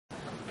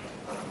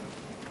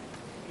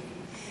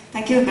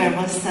Thank you very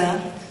much, sir,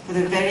 for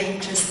the very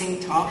interesting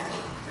talk.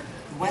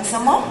 Want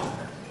some more?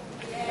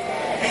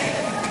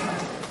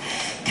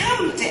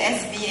 Come to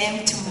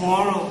SBM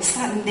tomorrow,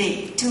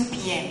 Sunday, 2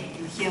 p.m.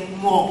 You hear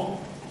more.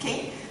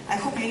 Okay? I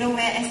hope you know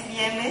where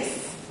SBM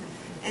is.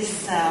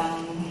 It's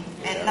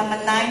at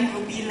number 9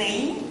 Ruby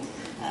Lane,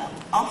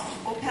 off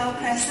Opal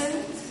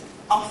Crescent,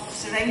 off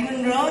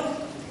Serangoon Road,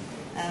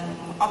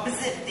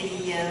 opposite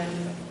the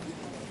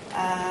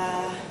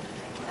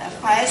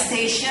fire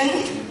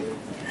station.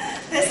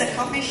 There's a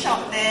coffee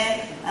shop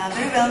there,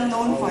 very well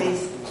known for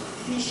its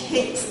fish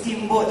head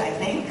steamboat, I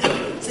think.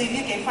 So if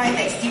you can find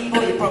that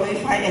steamboat, you probably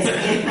find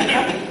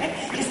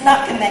SBM. It's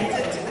not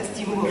connected to the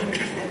steamboat.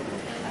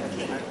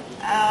 Okay.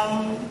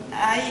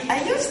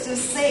 I used to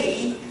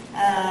say,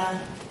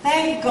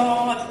 thank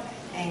God,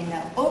 and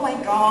oh my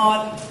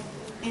God,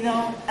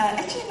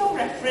 actually no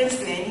reference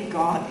to any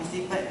God, you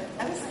see, but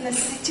I was in a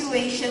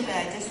situation where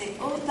I just said,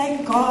 oh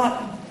thank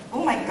God,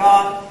 oh my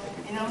God,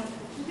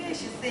 maybe I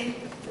should say,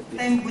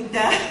 thank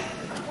Buddha,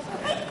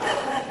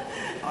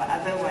 or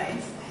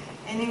otherwise.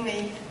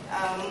 Anyway,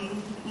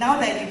 now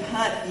that you've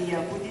heard the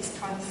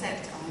Buddhist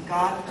concept on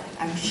God,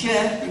 I'm sure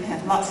you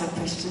have lots of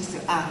questions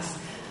to ask.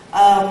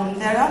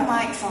 There are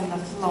mics on the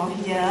floor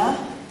here.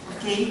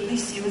 Okay,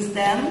 please use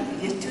them.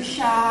 If you're too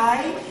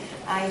shy,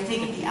 I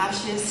think the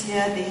ushers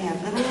here, they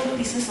have little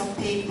pieces of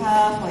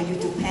paper for you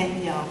to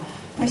pen your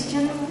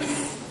questions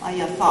or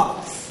your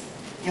thoughts.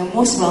 You're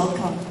most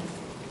welcome.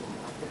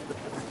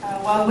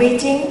 While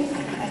waiting,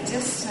 I'd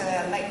just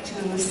like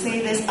to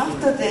say this.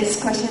 After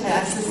this question and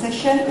answer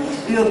session,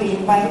 we will be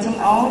inviting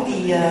all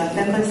the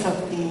members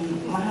of the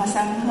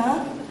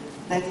Mahasangha,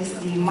 that is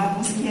the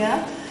monks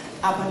here,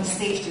 up on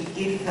stage to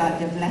give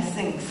the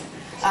blessings.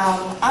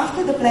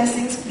 After the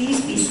blessings, please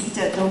be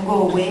seated. Don't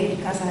go away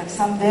because I have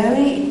some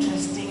very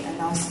interesting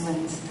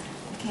announcements,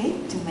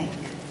 to make.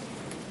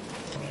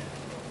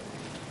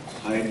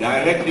 I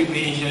directly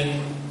mention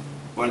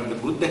what the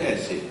Buddha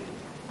has said.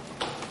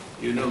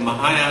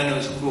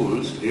 Mahayana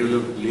schools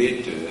developed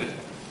later,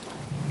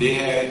 they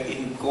have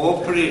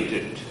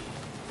incorporated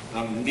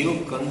some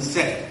new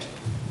concept.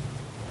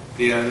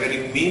 They are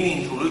very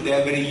meaningful, they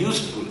are very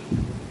useful.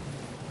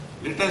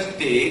 Let us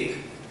take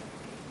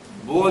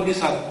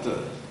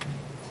Bodhisattva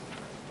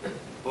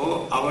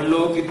or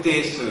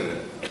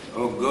Avalokitesvara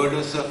or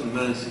Goddess of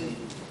Mercy.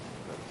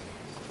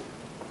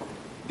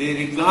 They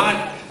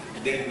regard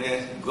them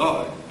as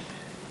God.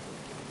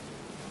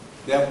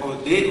 Therefore,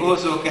 they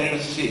also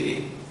cannot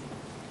say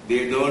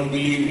they don't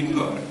believe in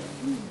God.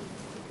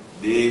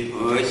 They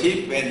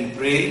worship and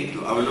pray to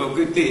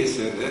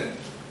Avalokitesvara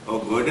or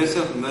Goddess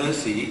of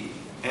Mercy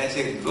as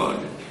a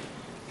God.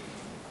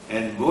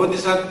 And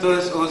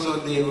Bodhisattvas also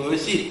they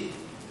worship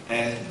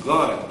as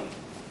God.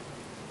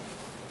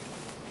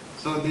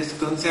 So this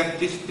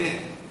concept is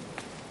there.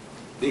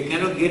 They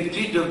cannot get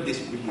rid of this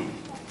belief.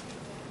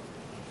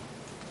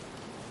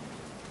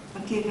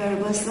 Okay, very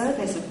well, sir.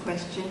 There's a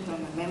question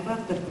from a member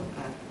of the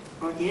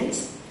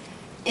audience.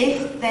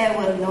 If there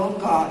were no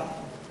God,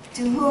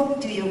 to whom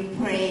do you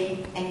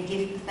pray and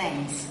give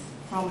thanks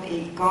from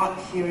a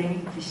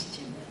God-fearing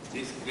Christian?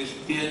 This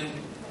Christian,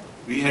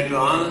 we had to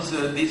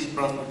answer this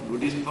from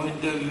Buddhist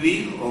point of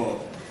view or...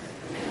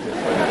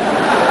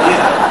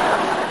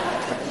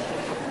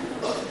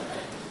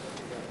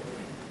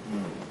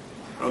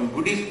 From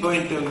Buddhist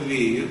point of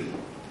view,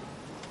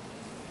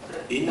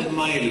 in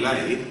my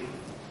life,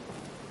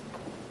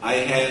 I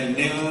have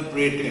never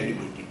prayed to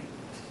anybody.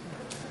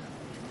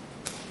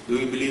 Do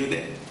you believe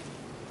that?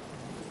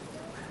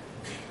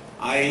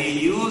 I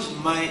use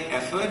my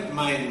effort,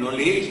 my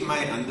knowledge,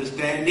 my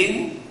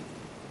understanding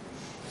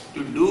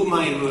to do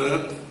my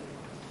work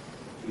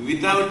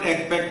without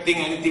expecting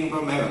anything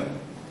from heaven.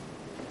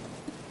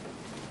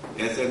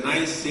 There's a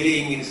nice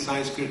saying in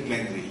Sanskrit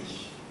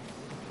language.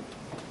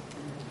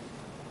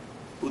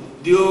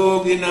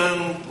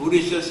 Udyoginam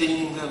Purisha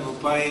Singham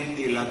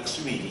Upayanti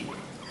Lakshmi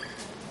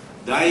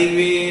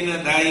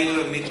Daivena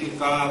Daiva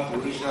Mitika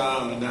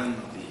Purisha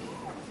Vadanti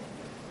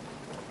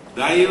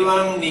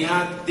Daivam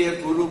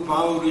Nihatya Kuru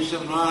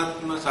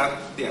Paurishamatma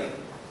Satya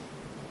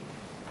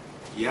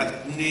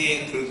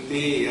Yatne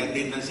Krute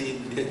Yadina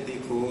Siddhati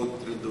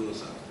Kotra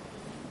Dosa.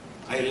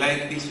 I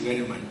like this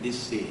very much, this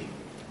saying.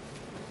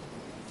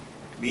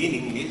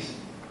 Meaning is,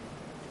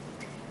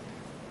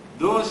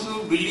 those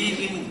who believe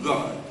in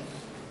God,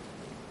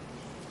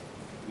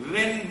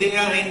 when they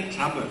are in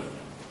trouble,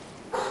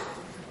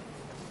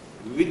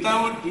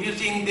 without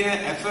using their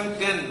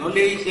effort and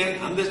knowledge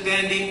and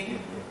understanding,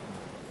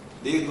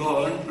 they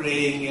go on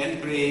praying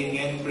and praying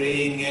and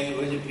praying and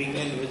worshipping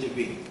and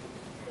worshipping.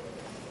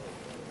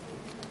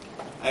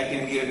 I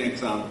can give an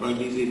example.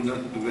 This is not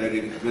a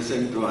very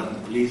pleasant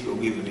one. Please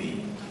forgive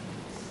me.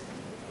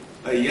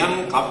 A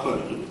young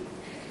couple,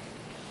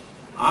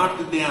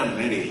 after their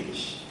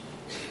marriage,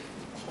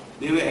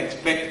 they were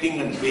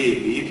expecting a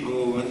baby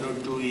for 1 or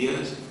 2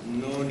 years,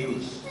 no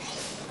news.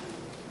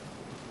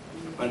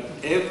 But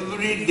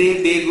every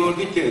day they go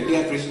to church, they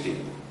are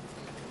Christian.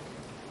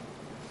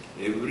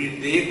 Every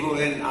day go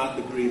and ask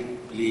the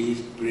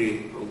please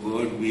pray, oh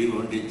God, we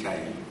want a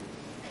child.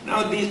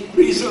 Now these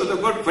priests also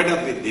got fed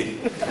up with him.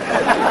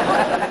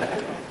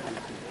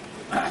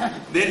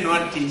 Then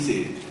what he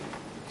said,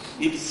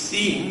 it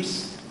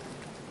seems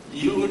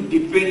you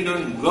depend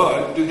on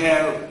God to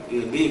have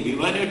a baby.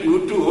 Why not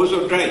you too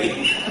also try it?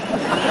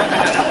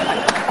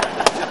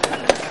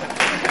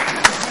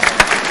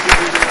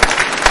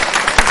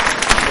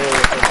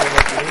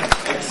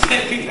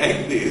 Exactly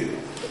like this.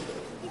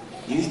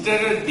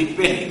 Instead of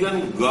depending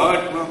on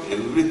God for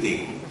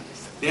everything,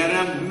 there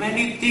are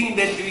many things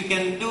that we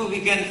can do,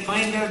 we can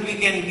find out, we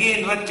can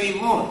gain what we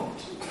want.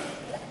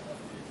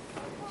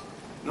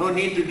 No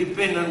need to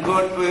depend on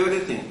God for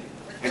everything.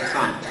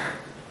 Example.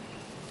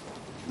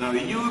 Now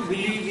you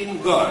believe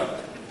in God.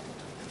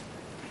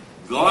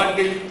 God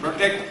will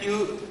protect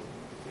you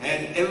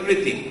and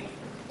everything.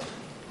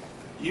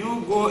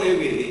 You go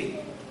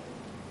away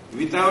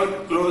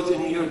without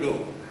closing your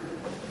door.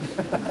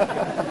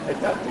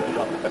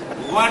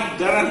 What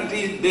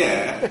guarantee is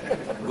there?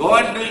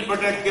 God will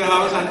protect your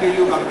house until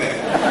you come back.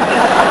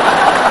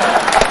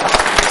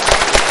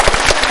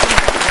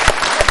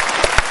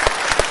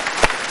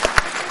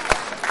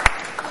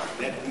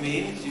 That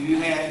means you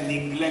have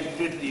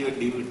neglected your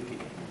duty.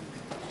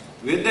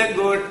 Whether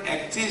God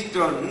exists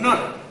or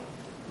not,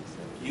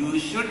 you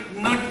should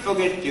not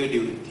forget your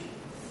duty.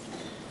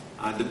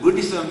 The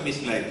Buddhism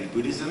is like this.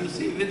 Buddhism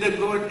says whether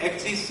God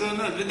exists or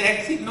not, whether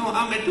exists, no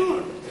harm at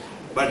all.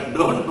 But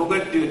don't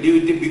forget your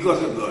duty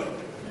because of God.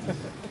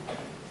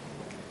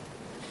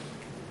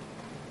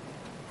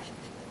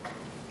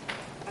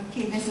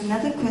 Okay, there's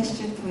another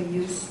question for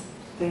you.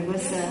 There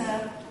was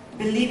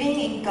believing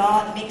in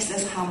God makes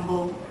us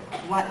humble.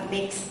 What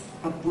makes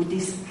a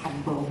Buddhist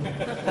humble?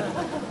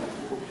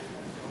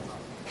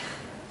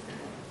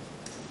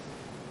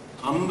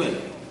 Humble.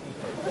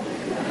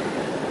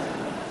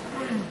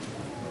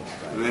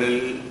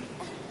 Well,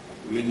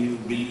 when you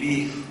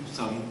believe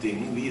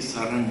something, we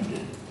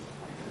surrender.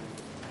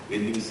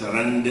 When you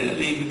surrender,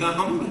 we become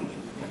humble.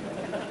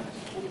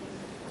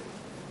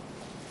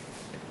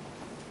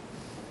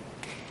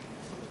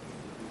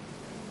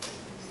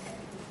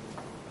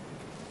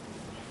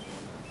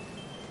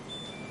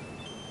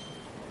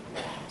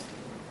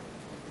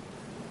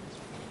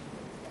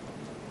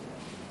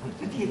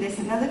 Okay, there's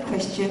another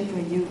question for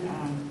you,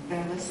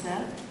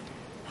 Parahitha.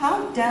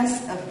 How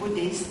does a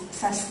Buddhist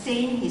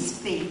sustain his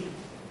faith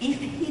if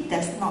he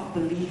does not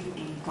believe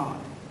in God?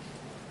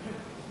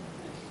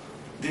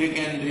 They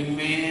can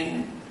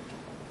remain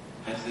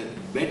as a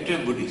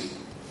better Buddhist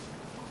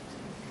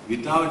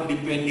without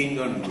depending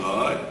on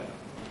God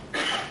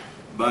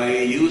by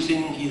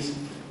using his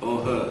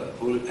or her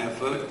full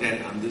effort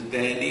and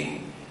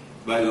understanding,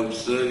 by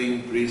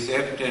observing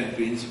precept and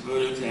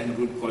principles and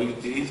good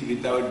qualities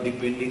without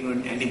depending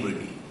on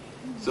anybody.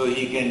 So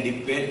he can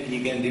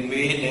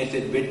remain as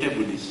a better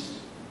Buddhist.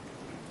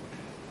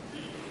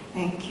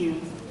 Thank you.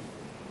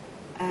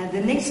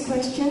 The next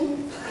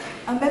question.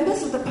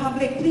 Members of the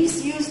public,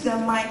 please use the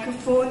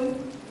microphone.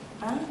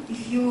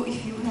 If you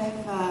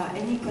have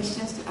any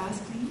questions to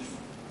ask, please.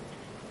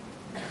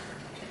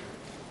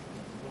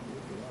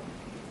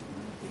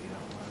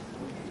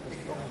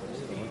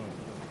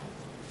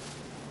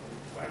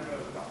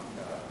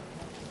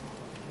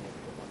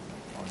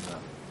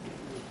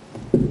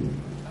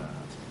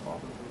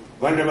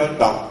 Venerable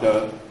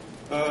Doctor,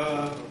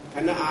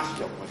 can I ask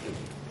you a question?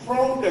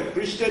 From the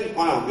Christian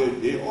point of view,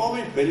 they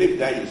always believe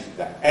that is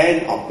the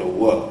end of the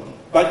world.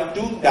 But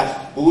does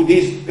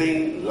Buddhists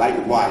think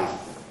likewise?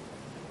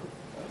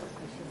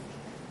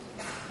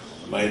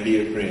 My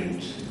dear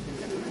friends,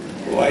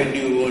 why do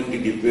you want to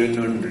depend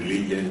on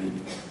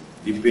religion,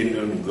 depend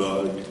on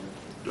God,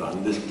 to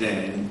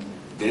understand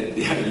that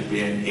there will be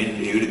an end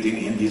to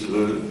everything in this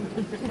world?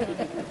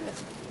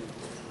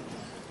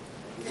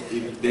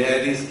 If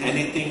there is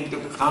anything to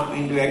come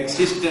into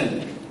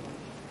existence,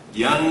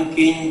 yang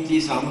kinchi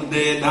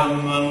samudaya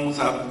dhammam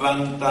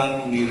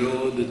sabbantam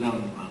nirodha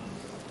dhammam.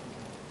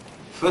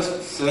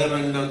 First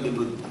sermon of the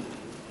Buddha,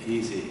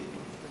 he said,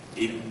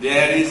 if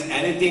there is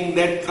anything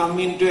that come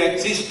into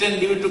existence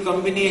due to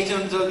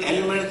combinations of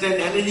elements and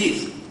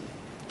energies,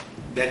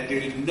 that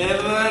will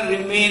never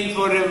remain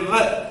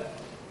forever,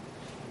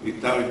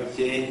 without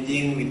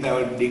changing,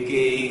 without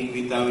decaying,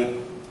 without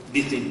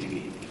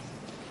disintegrating.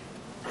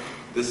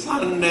 The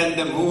sun and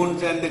the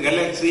moons and the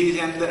galaxies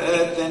and the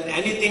earth and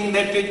anything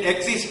that will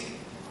exist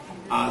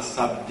are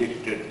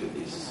subjected to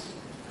this.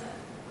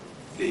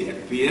 They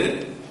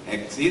appear,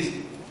 exist,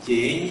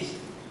 change,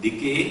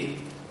 decay,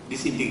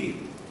 disintegrate.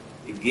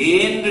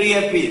 Again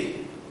reappear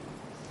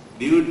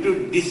due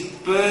to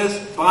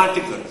dispersed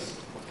particles.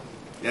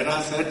 There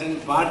are certain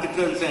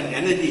particles and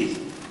energies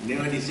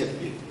never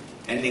disappear.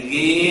 And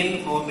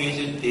again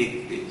formation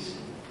takes place.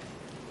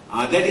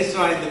 That is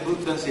why the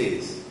Buddha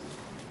says,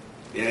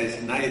 there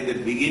is neither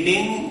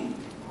beginning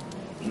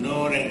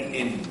nor an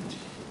end.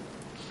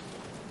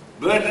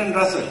 Bertrand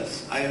Russell,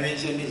 I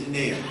mentioned his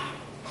name.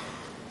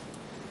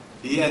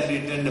 He has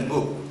written a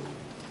book.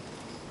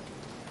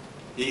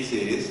 He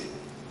says,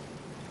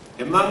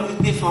 Among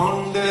the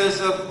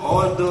founders of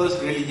all those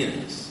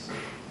religions,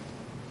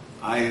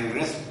 I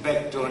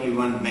respect only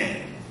one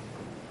man.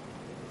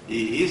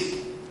 He is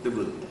the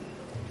Buddha.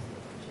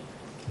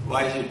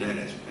 Why should I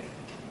respect?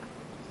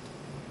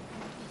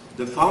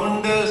 The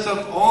founders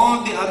of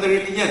all the other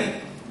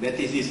religions, that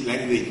is his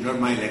language, not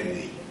my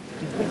language,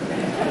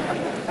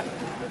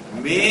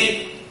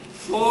 made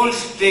false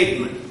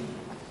statement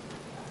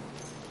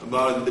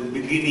about the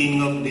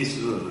beginning of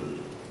this world.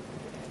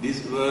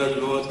 This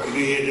world was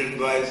created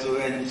by so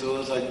and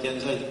so, such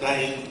and such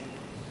time.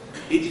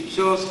 It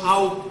shows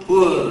how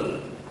poor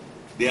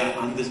their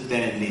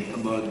understanding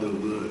about the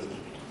world.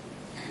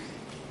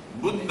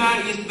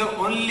 Buddha is the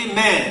only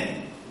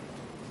man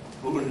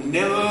who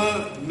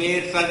never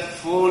made such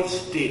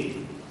false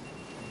statement.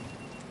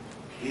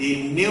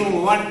 He knew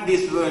what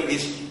this world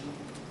is.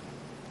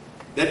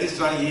 That is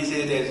why he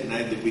said there is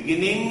neither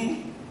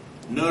beginning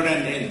nor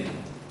an end.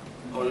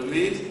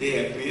 Always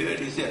they appear,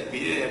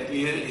 disappear,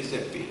 appear,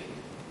 disappear.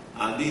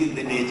 This is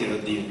the nature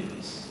of the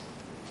universe.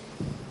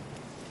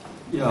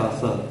 Yeah,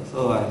 sir.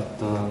 So I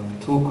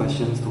have two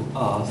questions to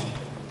ask.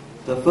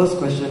 The first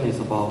question is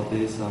about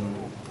this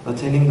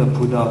attaining the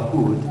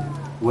Buddhahood,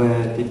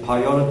 where the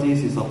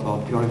priorities is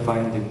about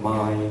purifying the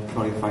mind,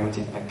 purifying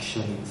the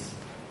actions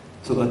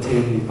to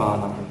attain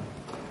Nibbana.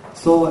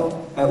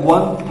 So at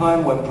one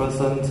time when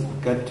persons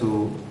get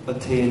to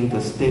attain the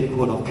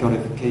statehood of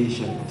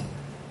purification,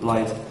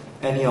 like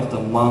any of the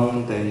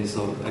monks that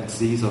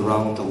exist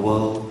around the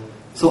world,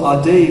 so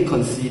are they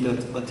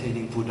considered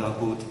attaining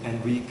Buddhahood,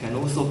 and we can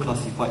also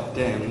classify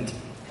them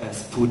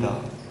as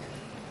Buddha?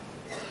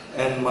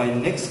 And my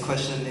next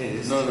question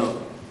is...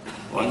 No.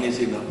 One is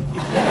enough.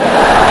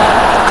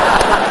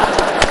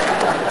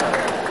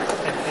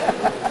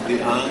 The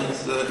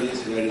answer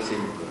is very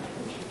simple.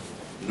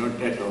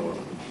 Not at all.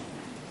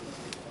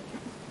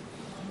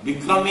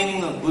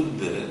 Becoming a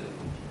Buddha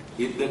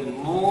is the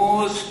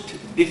most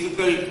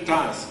difficult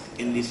task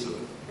in this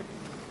world.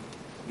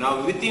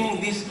 Now within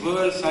this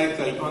world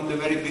cycle, from the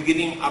very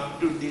beginning up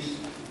to this,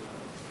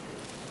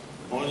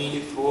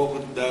 only 4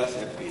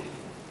 Buddhas appear.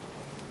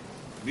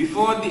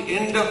 Before the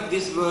end of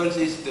this world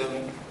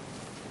system,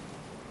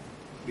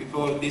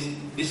 before this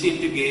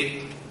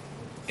disintegrate,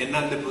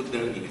 another Buddha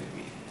will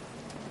appear.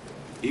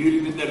 He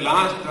will be the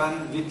last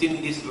one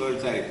within this world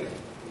cycle.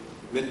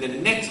 When the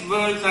next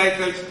world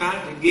cycle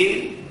starts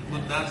again,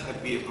 Buddhas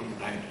appear from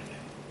time to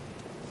time.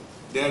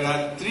 There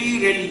are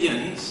 3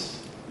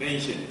 religions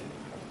mentioned: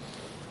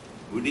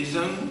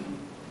 Buddhism,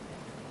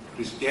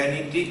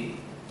 Christianity,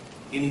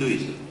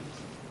 Hinduism.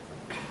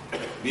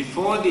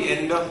 Before the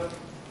end of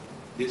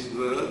this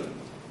world,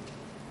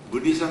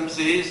 Buddhism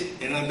says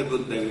another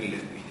Buddha will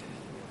appear.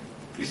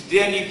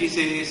 Christianity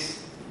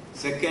says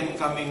second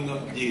coming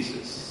of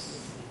Jesus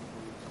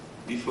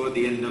before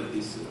the end of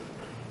this world.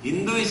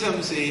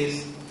 Hinduism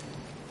says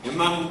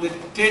among the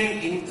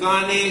 10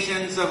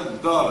 incarnations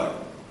of God,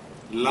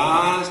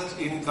 last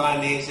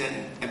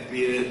incarnation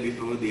appears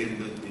before the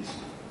end of this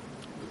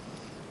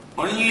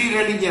world. Only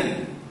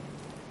religion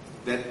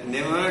that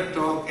never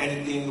talk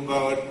anything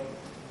about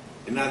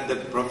another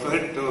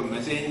prophet or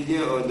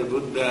messenger or the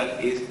Buddha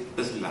is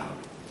Islam.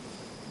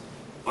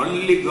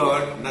 Only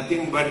God,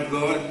 nothing but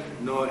God,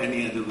 no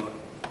any other God.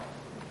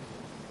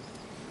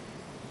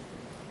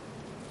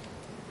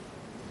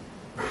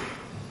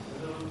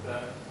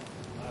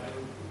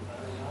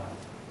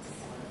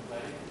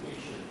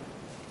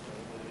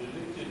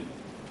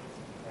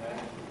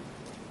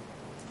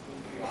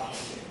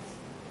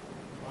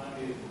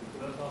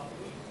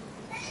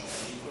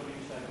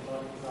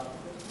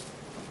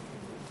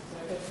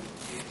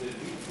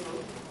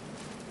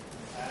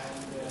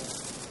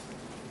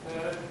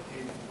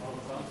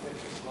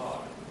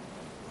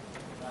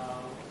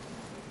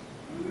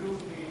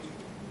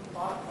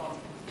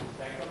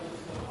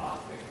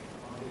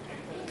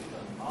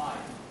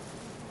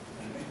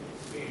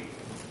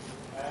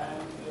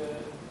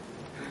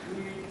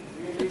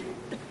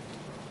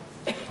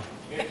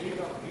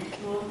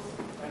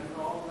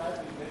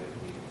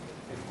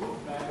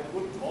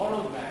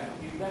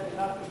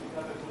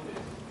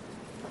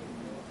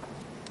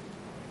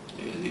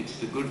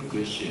 It's a good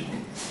question.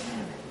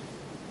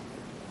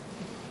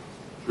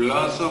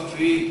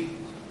 Philosophy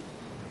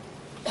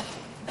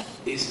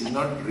is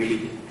not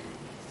religion.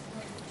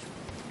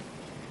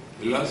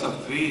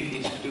 Philosophy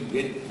is to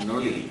get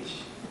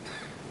knowledge,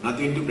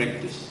 nothing to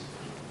practice.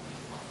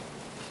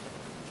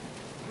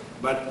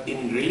 But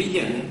in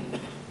religion,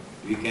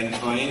 we can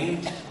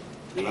find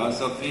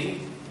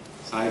philosophy,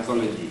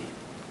 psychology,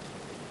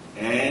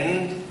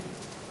 and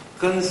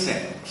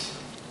concept,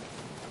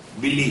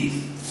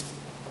 belief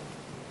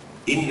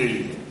in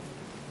religion.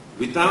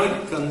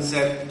 Without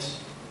concept,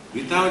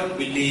 without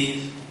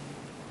belief,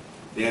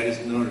 there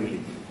is no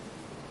religion.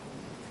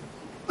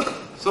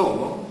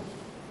 So,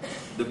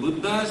 the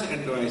Buddha's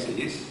advice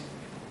is,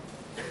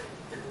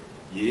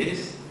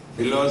 yes,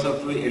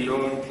 philosophy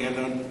alone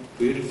cannot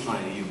purify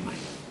your mind.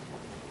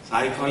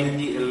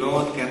 Psychology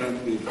alone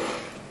cannot purify.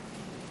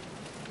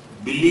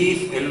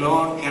 Belief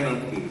alone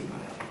cannot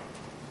purify.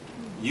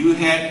 You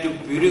had to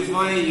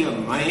purify your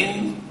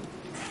mind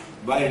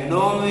by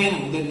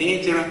knowing the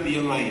nature of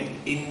your mind,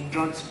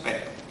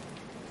 introspect,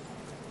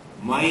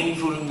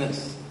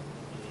 mindfulness,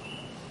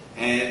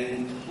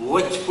 and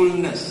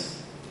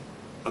watchfulness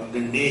of the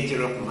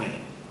nature of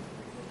mind.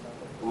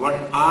 What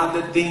are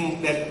the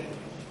things that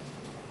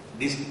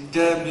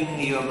disturbing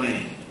your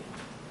mind?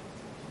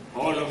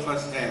 All of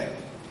us have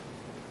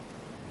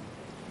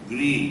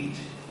greed,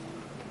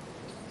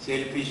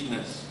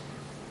 selfishness,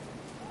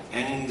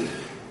 anger,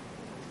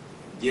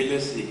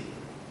 jealousy,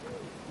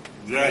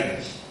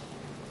 grudge,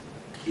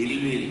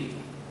 ill will,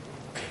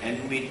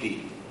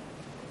 enmity,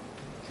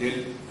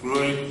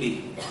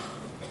 self-cruelty,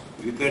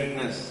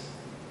 wickedness,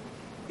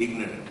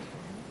 ignorance.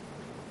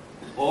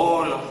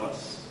 All of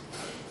us.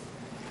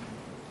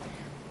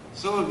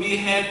 So we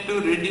had to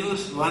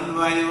reduce one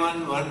by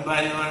one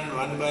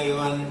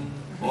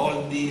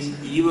all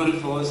these evil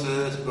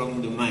forces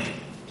from the mind.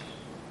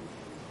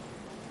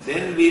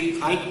 Then we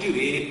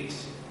cultivate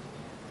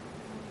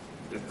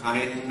the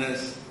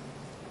kindness,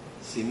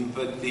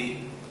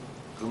 sympathy,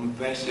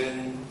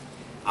 compassion,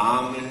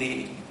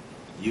 harmony,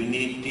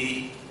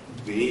 unity,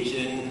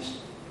 patience,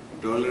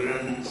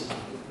 tolerance,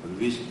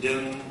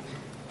 wisdom,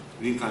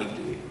 we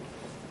cultivate.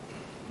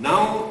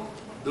 Now,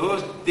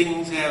 those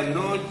things have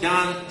no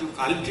chance to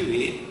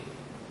cultivate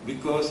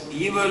because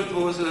evil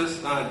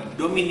forces are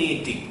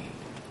dominating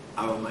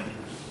our mind.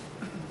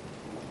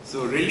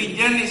 So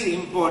religion is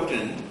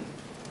important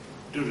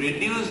to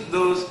reduce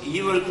those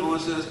evil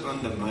forces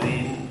from the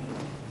mind,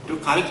 to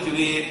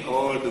cultivate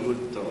all the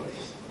good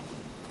thoughts.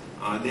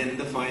 Then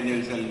the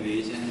final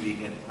salvation we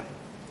can find.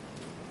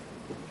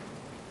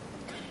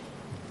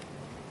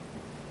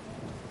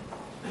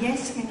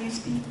 Yes, can you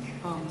speak?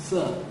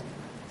 Sir,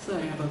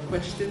 I have a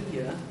question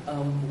here.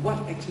 What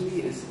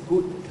actually is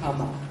good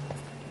karma?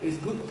 Is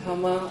good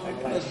karma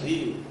like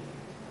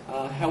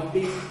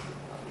helping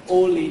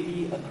old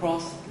lady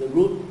across the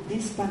road?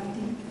 This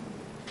party?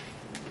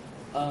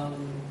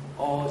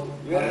 Or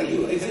Where are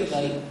you? Is it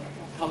like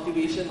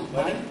cultivation of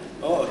mind?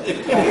 Oh,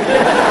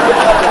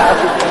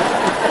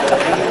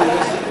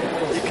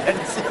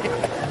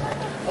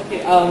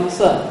 Okay,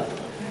 sir.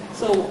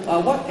 So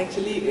what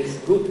actually is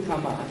good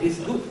karma? Is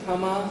good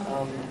karma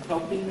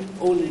helping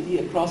old lady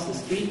across the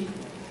street,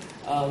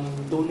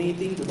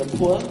 donating to the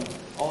poor,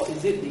 or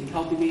is it the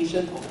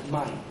cultivation of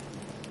mind?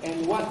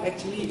 And what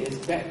actually is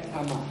bad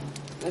karma?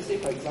 Let's say,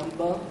 for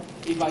example,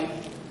 if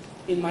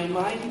in my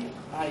mind,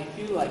 I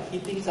feel like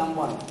hitting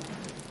someone,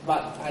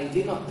 but I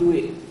did not do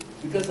it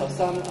because of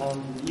some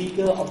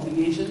legal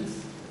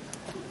obligations.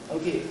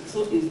 Okay,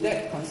 so is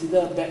that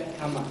considered bad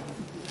karma?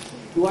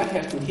 Do I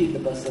have to hit the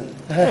person?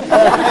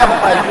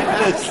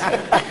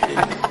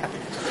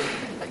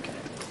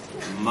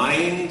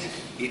 Mind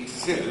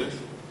itself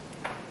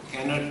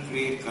cannot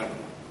create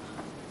karma.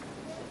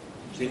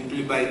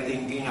 Simply by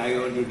thinking, I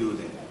want to do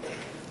that.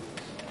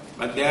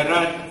 But there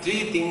are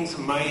three things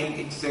mind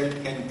itself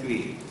can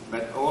create.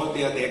 But all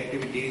the other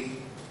activities,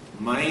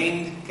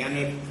 mind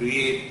cannot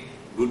create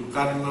good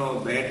karma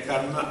or bad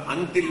karma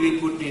until we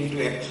put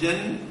into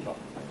action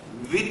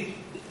with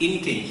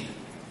intention.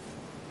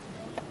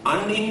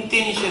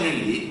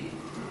 Unintentionally,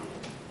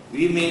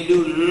 we may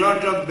do a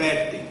lot of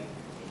bad things.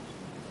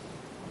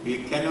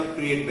 We cannot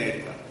create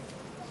bad karma.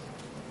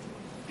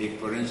 Take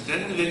for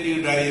instance, when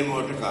you drive a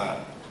motor car,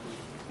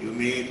 you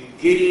may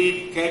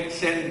kill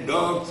cats and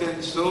dogs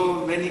and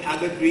so many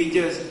other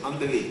creatures on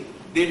the way.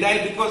 They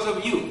die because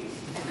of you.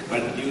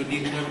 But you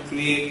did not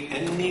create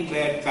any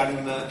bad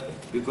karma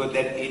because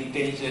that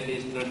intention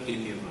is not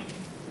in your mind.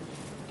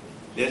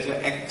 There's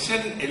an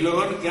action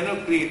alone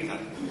cannot create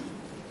karma.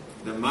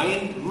 The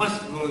mind must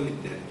go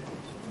with that.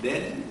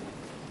 Then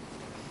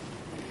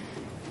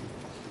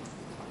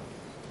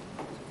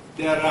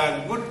there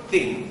are good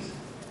things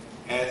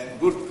as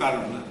good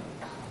karma.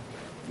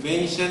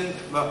 Mention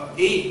about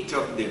 8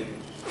 of them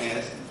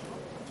as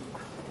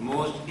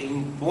most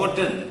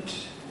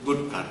important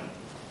good karma.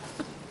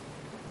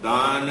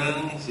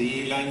 Dhanam,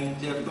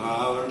 Silancha,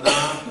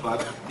 Bhavana,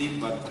 Bhakti,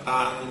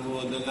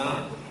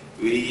 Pattanumodana,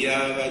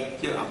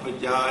 Vijayavaccha,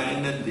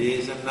 Apajayana,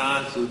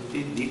 Desana,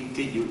 Sutti,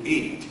 Ditti, you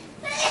 8.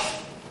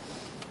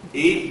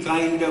 8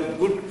 kind of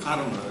good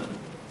karma.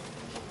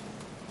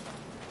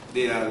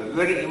 They are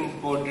very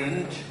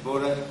important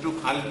for us to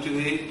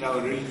cultivate our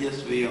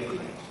religious way of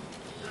life.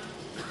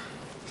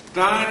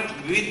 Start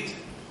with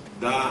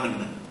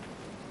Dhamana.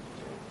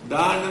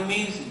 Dhamana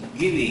means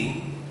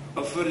giving,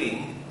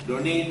 offering,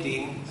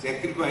 donating,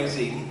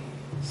 sacrificing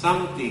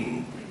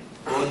something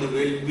for the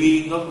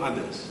well-being of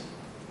others.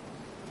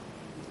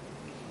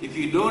 If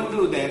you don't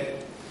do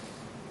that,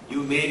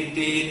 you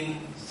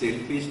maintain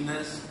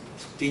selfishness,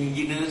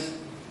 stinginess,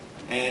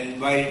 and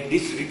by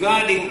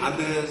disregarding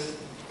others,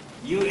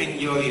 you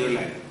enjoy your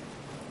life.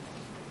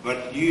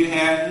 But you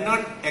have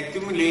not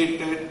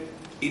accumulated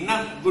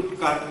enough good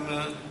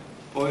karma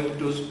for you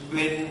to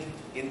spend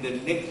in the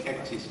next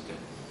existence.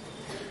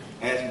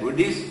 As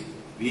Buddhists,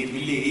 we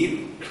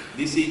believe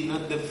this is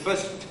not the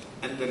first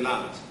and the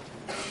last.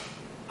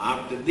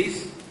 After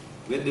this,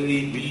 whether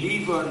we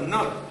believe or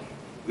not,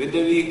 whether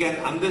we can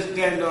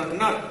understand or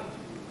not,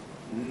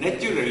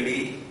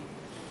 naturally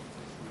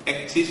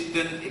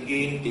existence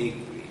again take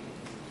place.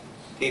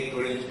 Take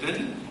for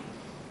instance,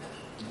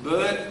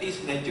 birth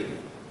is natural.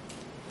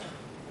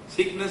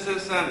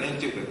 Sicknesses are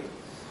natural.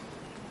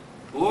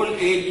 Old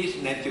age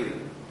is natural.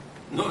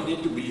 No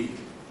need to believe.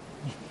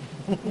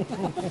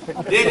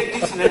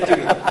 Death is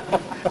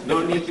natural.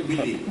 No need to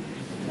believe.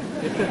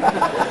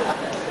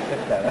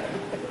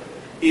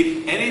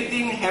 If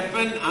anything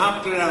happens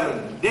after our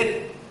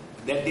death,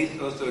 that is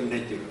also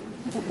natural.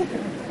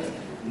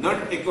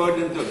 Not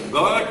according to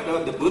God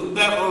or the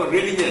Buddha or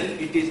religion,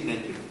 it is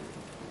natural.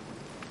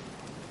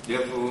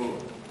 Therefore,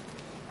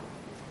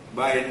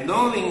 by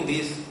knowing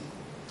this,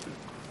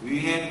 we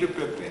have to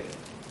prepare.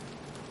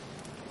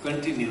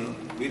 Continue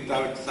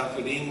without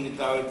suffering,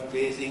 without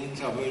facing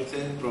troubles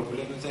and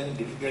problems and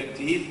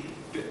difficulties.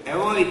 To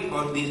avoid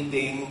all these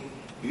things,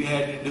 we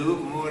have to do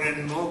more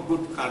and more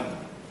good karma.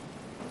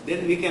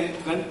 Then we can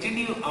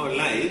continue our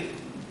life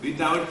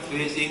without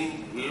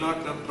facing a lot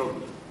of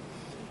problems.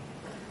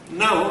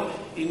 Now,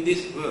 in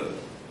this world,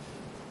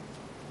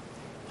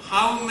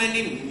 how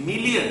many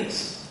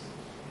millions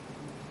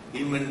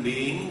human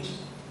beings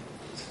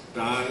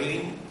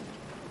starving,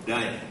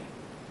 dying,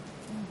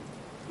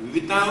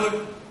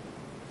 without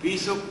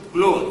piece of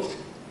clothes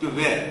to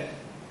wear,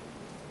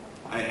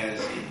 I have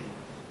seen,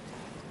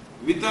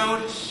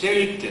 without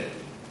shelter,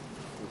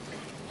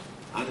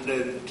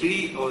 under the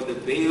tree or the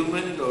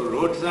pavement or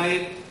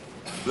roadside,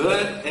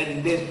 birth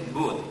and death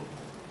both,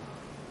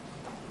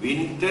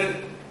 winter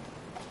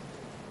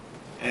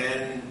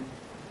and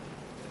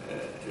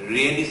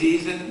rainy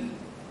season,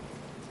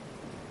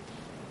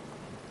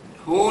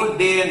 whole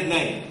day and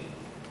night,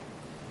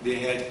 they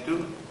had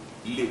to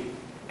live.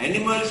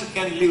 Animals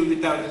can live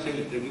without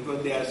shelter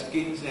because they have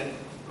skins and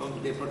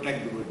they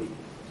protect the body,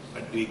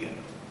 but we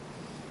cannot.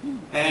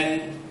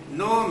 And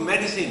no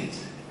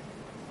medicines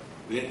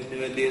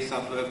when they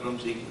suffer from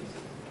sickness.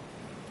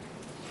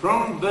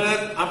 From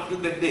birth up to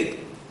the death,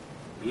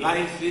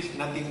 life is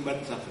nothing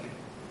but suffering.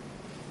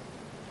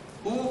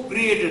 Who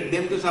created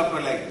them to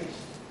suffer like this?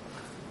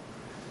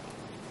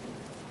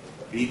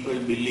 People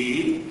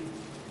believe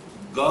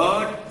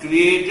God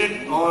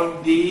created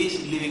all these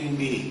living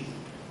beings.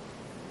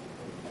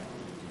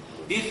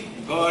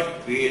 If God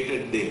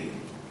created them,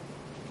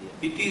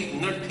 it is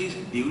not His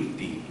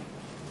duty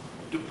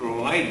to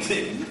provide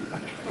them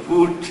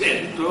food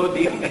and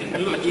clothing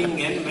and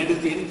lodging and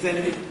medicines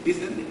and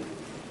this and that.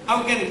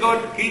 How can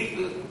God keep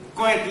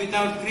quiet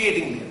without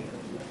creating them?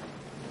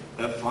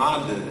 A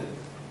father,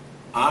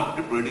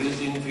 after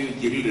producing few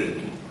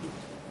children,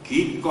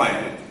 keep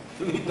quiet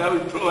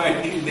without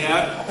providing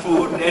their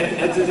food and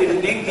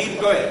necessary things, keep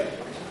quiet.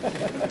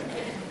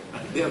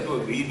 Therefore,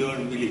 we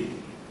don't believe.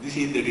 This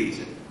is the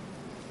reason.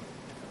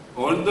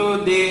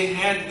 Although they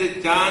had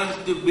the chance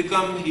to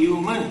become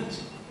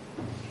humans,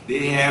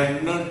 they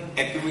have not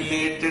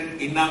accumulated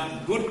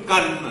enough good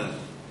karma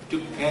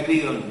to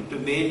carry on, to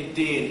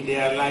maintain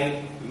their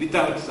life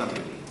without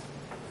suffering.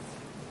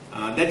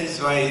 That is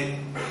why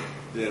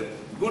the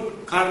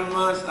good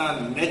karmas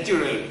are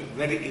natural,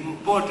 very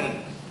important.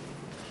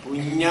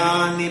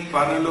 Punyani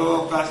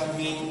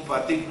paralokasmin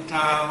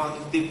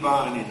patitthavanti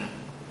panina.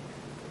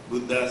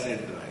 Buddha's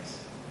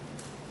advice.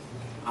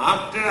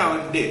 After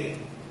our death,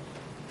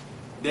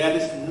 there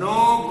is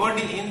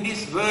nobody in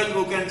this world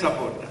who can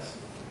support us.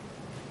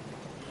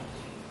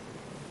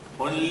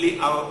 Only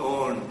our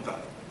own karma.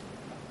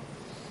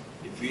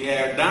 If we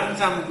have done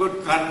some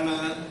good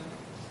karma,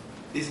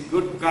 this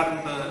good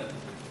karma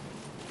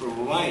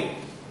provide,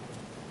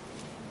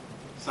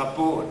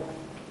 support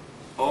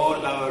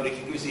all our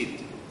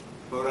requisites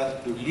for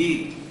us to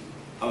lead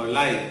our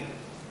life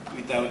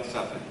without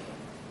suffering.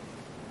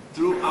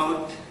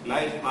 Throughout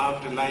life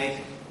after life,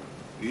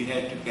 we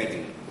have to carry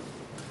on.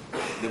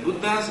 The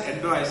Buddha's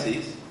advice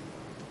is,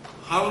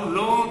 how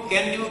long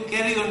can you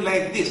carry on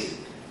like this?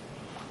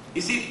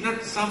 Is it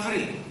not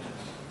suffering?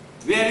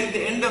 Where is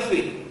the end of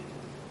it?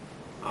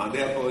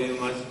 Therefore, you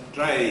must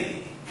try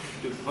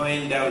to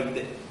find out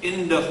the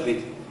end of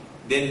it.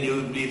 Then you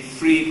will be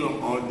free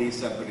from all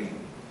this suffering.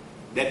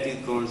 That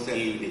is called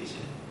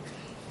salvation.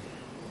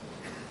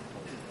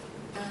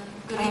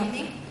 Good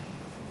evening.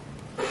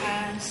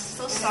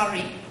 So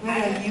sorry. Where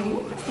are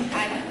you?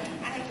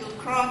 I have to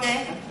crawl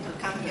there to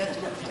come here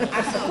to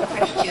ask a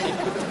question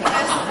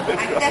because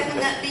I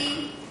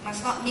definitely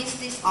must not miss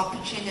this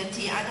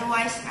opportunity.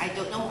 Otherwise, I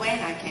don't know when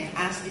I can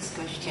ask this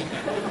question.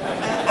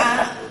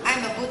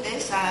 I'm a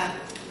Buddhist.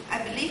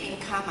 I believe in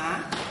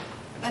karma.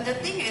 But the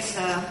thing is,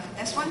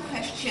 there's one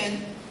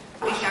question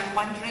which I'm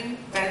wondering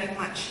very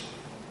much.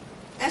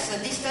 There's a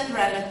distant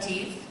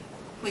relative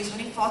who is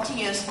only 40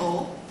 years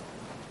old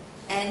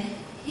and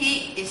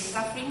he is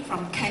suffering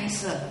from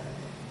cancer.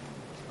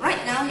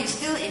 Right now he's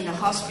still in the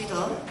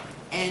hospital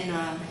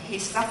and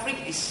his suffering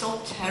is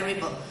so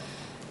terrible.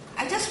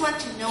 I just want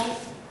to know,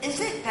 is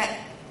it that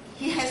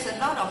he has a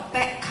lot of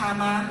bad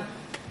karma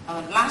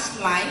last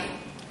life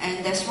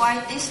and that's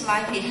why this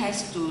life he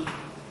has to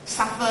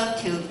suffer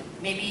till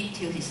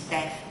his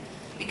death?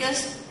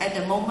 Because at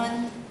the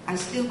moment I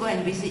still go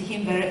and visit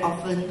him very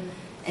often.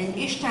 And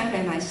each time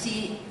when I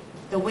see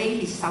the way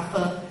he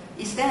suffer,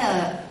 is there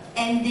an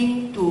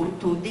ending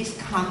to this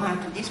karma,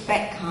 to this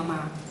bad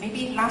karma?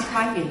 Maybe last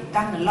time he's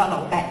done a lot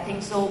of bad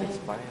things, so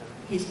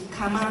his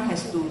karma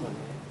has to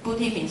put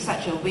him in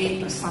such a way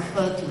to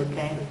suffer to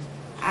death.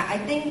 I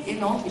think,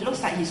 it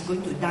looks like he's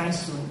going to die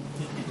soon.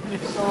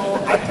 So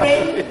I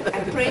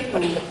pray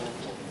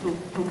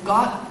to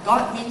God.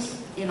 God means,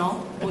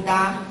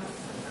 Buddha.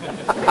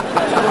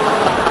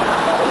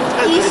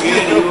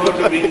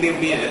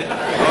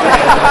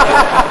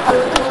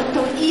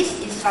 To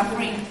ease his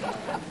suffering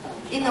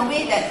in a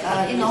way that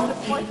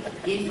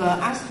if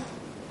ask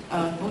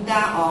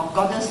Buddha or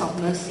Goddess of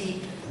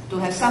Mercy to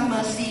have some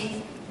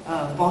mercy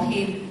for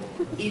him.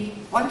 If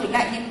want to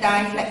let him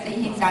die, let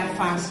him die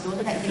fast.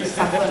 Don't let him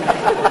suffer like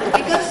that.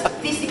 Because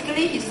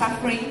physically he's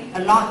suffering a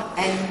lot,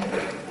 and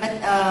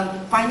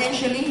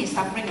financially he's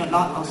suffering a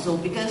lot also.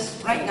 Because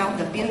right now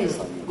the bill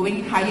is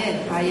going higher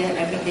and higher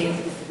every day,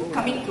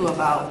 coming to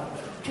about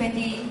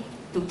 20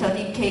 to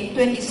 30K,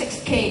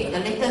 26K, the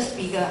latest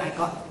figure I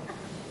got.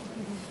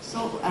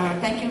 So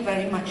thank you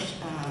very much,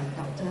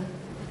 Doctor.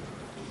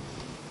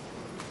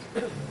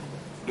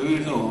 Do you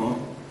know,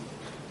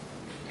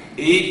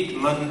 8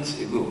 months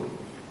ago,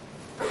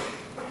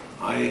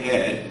 I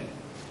had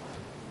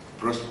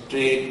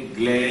prostate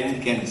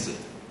gland cancer.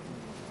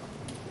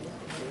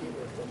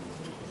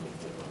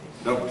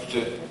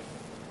 Doctor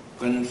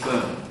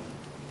confirmed.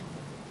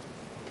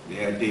 They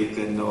have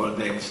taken all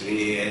the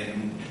X-ray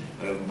and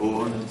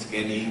bone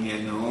scanning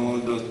and all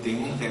those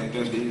things, and it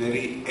is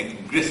very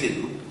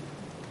aggressive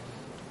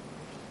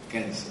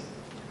cancer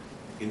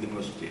in the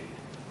prostate.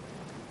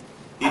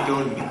 He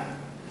told me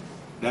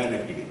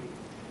directly.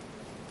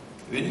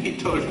 When he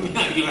told me,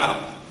 I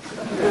laughed.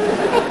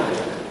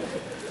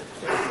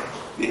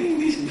 Then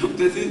this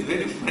doctor is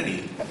very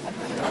funny.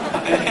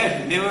 I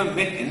have never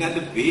met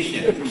another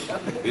patient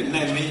when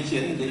I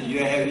mentioned that you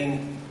are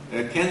having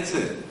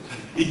cancer.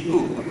 You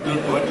don't know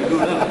what to do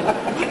now.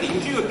 But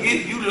in your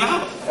case, you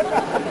laugh.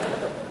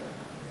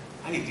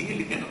 I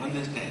really can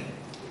understand.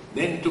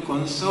 Then to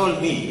console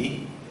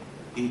me,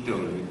 he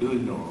told me, do you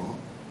know,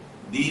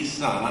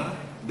 these are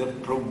the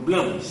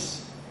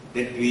problems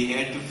that we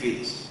had to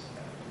face.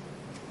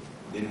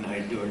 Then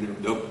I told him,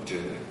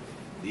 Doctor,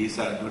 these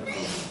are not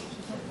problems.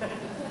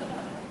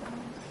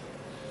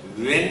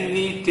 When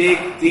we take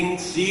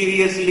things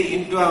seriously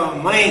into our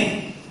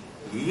mind,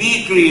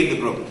 we create the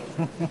problem.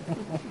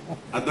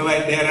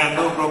 Otherwise, there are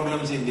no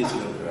problems in this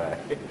world.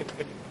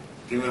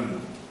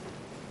 Remember.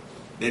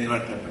 Then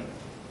what happened?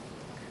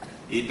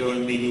 He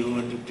told me he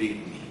wanted to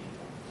treat me.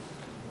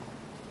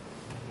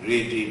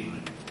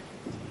 Re-treatment.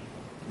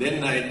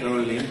 Then I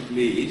told him,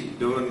 please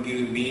don't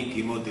give me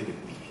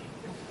chemotherapy,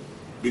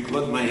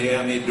 because my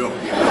hair may drop.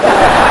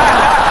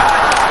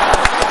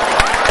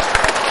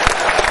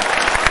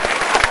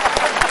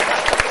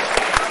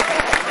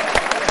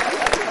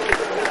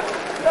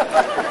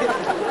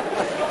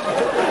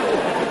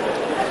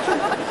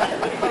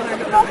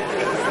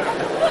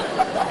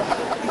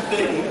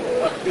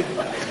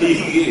 He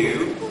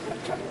gave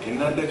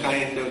another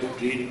kind of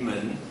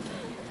treatment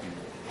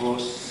for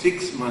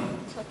 6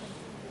 months,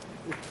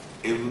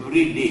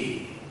 every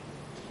day.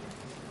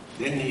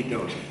 Then he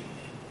told me,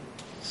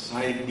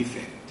 side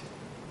effect.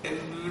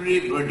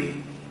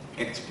 Everybody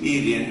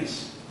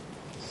experience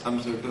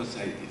some sort of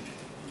side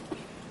effect.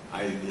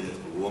 Either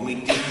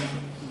vomiting,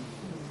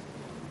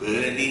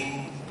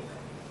 burning,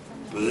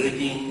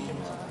 purging,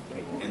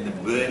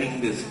 and burning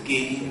the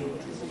skin.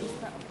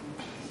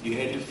 You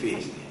had to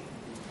face it.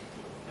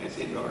 I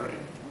said, all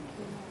right.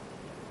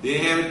 They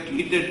have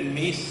treated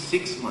me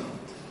 6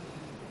 months.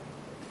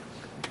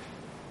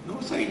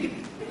 No side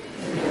effect.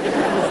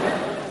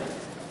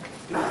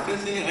 Doctor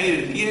said,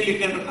 I really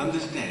cannot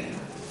understand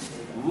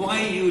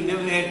why you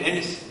never had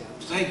any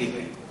side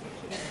effect.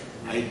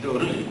 I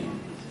told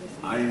him,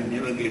 I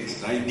never get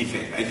side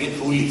effect, I get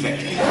full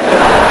effect.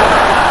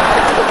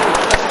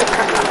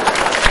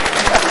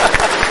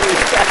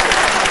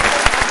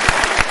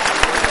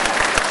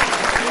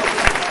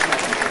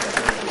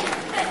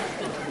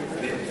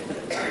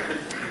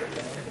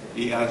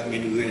 He asked me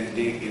to go and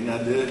take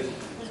another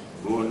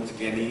bone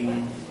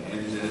scanning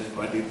and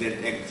what is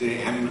that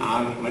X-ray,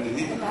 MR, what is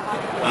it?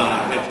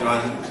 That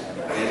one,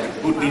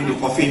 and put into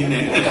coffin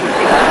and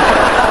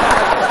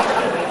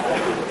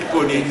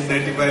put in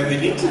 35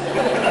 minutes.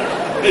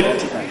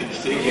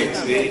 Take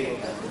X-ray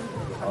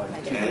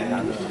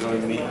and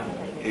told me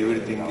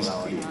everything is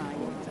clear.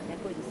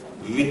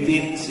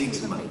 Within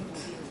 6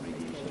 months.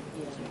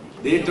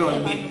 They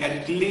told me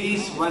at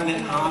least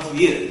 1.5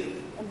 years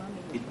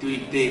it will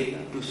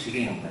take to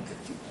shrink.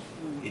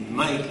 In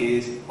my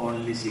case,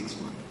 only 6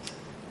 months.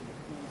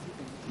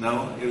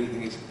 Now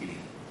everything is clear.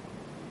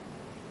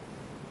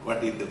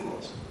 What is the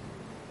cause?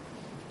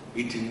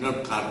 It is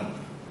not karma.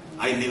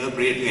 I never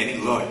pray to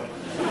any god.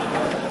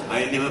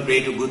 I never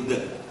pray to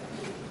Buddha.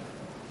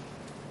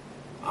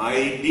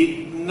 I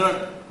did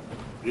not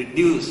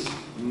reduce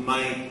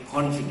my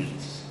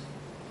confidence.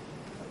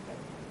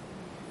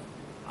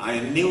 I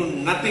knew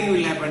nothing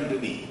will happen to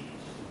me.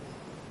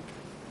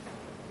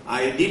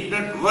 I did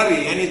not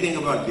worry anything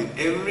about this.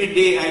 Every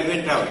day I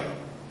went out,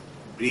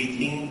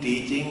 preaching,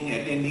 teaching,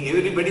 attending.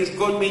 Everybody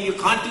called me, you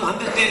can't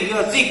understand, you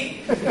are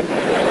sick.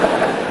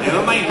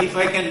 Never mind, if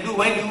I can do,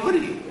 why do you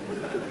worry?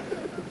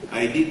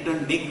 I did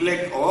not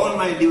neglect all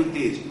my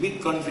duties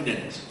with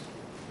confidence.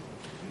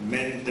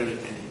 Mental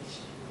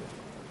energy,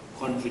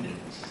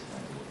 confidence.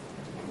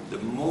 The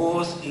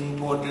most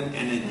important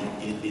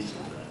energy in this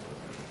world.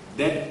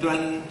 That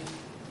one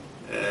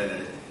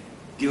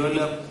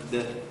develop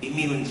the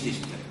immune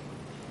system.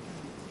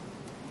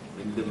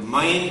 When the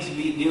minds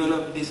we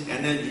develop this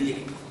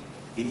energy,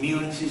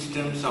 immune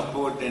system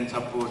support and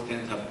cure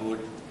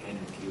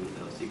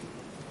the sickness.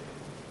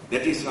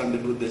 That is what the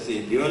Buddha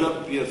says,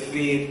 develop your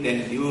faith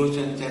and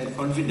devotion and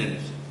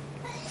confidence.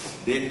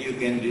 Then you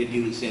can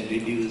reduce your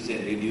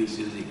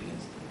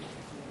sickness.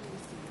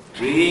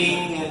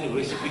 Praying and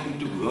worshipping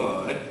to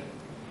God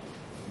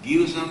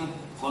gives some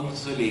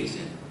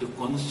consolation, to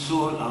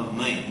console our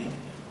mind.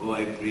 Oh,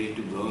 I pray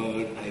to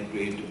God, I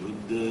pray to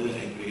Buddha,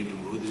 I pray to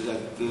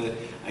Bodhisattva,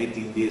 I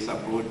think they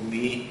support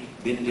me.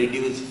 Then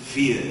reduce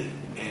fear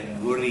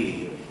and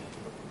worry.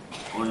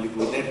 Only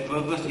for that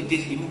purpose it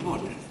is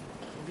important.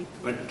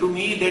 But to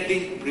me that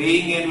is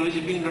praying and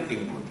worshipping not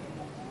important.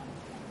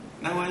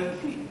 Now I am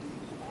free.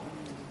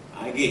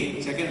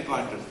 Again, second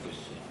part of the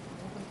question.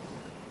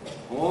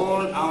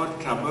 All our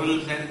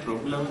troubles and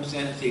problems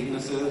and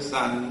sicknesses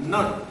are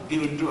not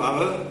due to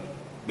our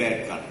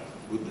bad karma,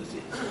 Buddha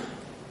says.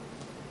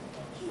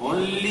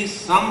 Only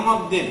some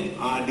of them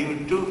are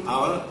due to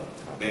our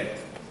bad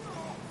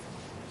karma.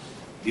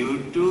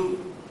 Due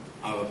to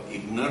our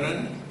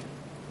ignorance,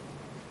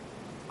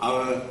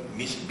 our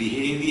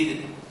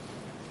misbehavior,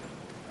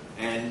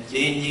 and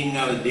changing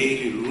our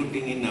daily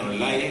routine in our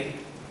life,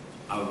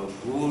 our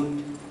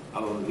food,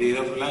 our way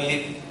of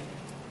life.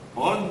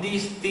 All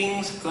these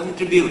things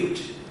contribute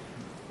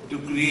to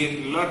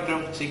create a lot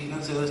of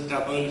sicknesses,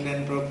 troubles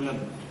and problems.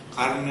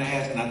 Karma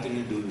has nothing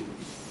to do with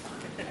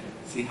it.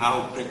 See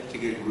how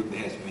practical Buddha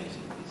has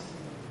mentioned this.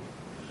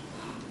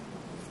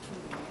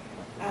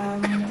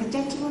 The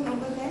gentleman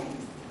over there.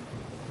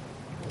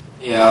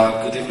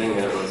 Yeah, good evening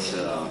everyone,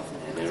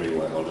 and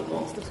everyone all the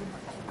more.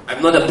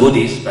 I'm not a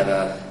Buddhist, but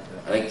I'd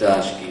like to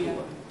ask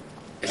you,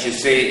 as you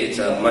say, it's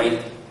a mind.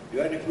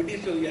 You are a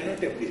Buddhist or you are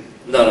not a Buddhist?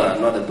 No, I'm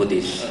not a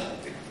Buddhist.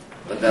 Okay.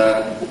 But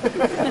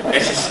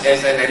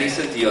as I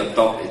listen to your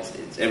talk,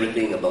 it's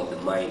everything about the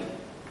mind,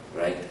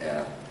 right?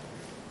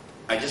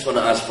 I just want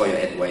to ask for your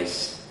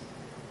advice.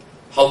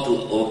 How to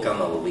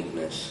overcome our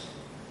weakness?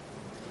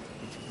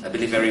 I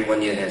believe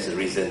everyone here has a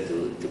reason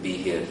to be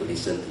here to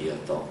listen to your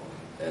talk,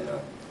 and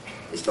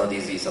it's not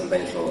easy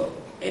sometimes for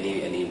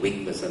any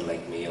weak person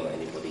like me or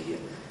anybody here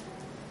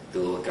to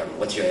overcome.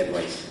 What's your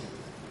advice?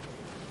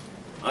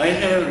 I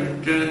have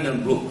written a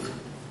book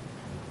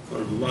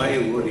called Why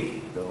Worry.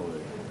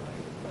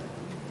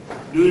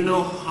 Do you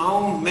know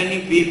how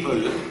many people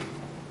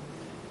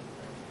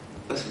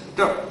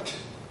stopped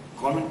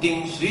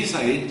committing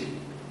suicide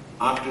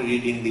after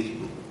reading this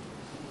book?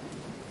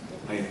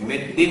 I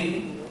met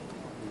them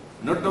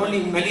not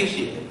only in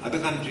Malaysia, other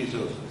countries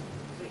also.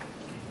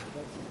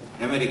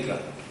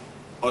 America,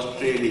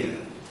 Australia,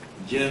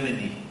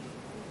 Germany,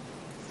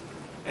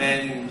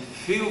 and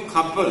few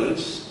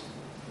couples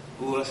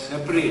who were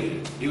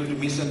separated due to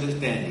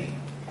misunderstanding.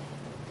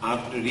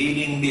 After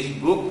reading this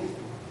book,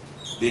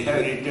 they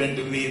have returned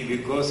to me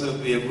because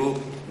of your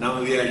book.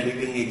 Now we are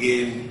living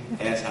again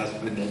as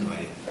husband and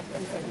wife.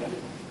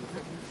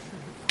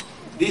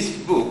 This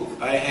book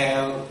I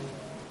have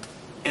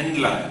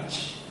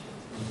enlarged,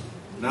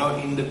 now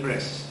in the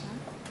press.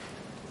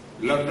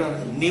 A lot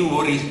of new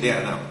worries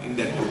there now in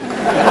that book.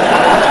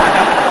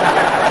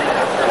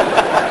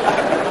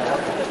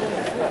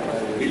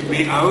 Will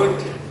be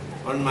out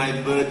on my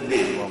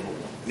birthday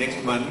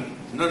next month,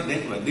 not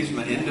next month, this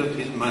month, end of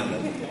this month,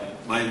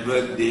 my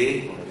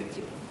birthday.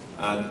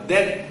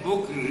 That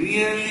book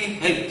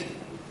really helped.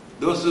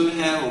 Those who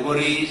have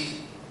worries,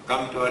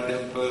 come to our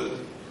temple.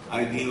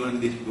 I give on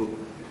this book.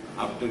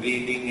 After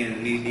reading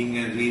and reading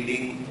and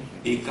reading,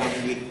 he comes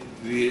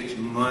with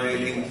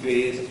smiling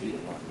face,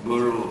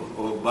 borrow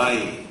or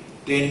buy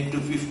 10 to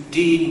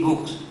 15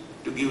 books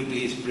to give to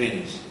his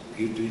friends,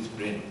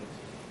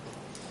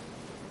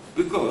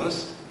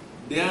 Because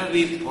there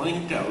we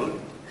point out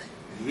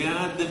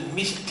where the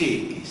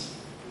mistake is.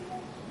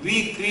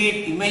 We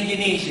create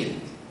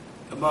imagination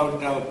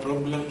about our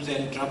problems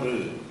and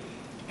trouble,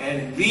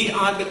 and we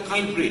are the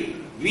culprit.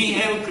 We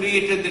have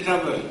created the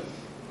trouble,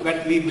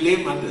 but we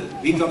blame others,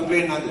 we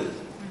complain others.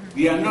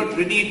 We are not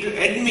ready to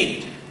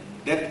admit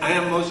that I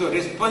am also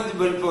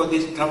responsible for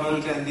these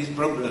troubles and this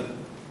problem.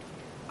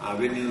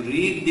 When you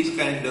read this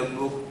kind of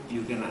book,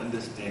 you can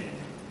understand.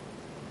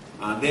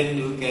 Then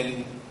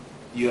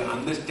your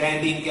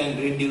understanding can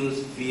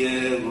reduce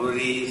fear,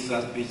 worry,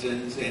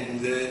 suspicions,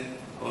 anger,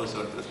 all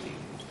sorts of things.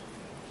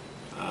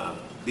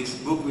 This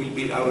book will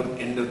be out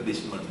end of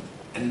this month,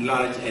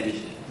 enlarged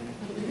edition.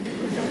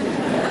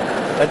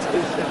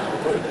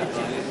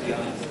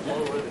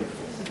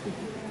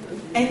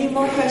 Any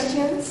more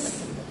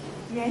questions?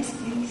 Yes,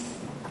 please.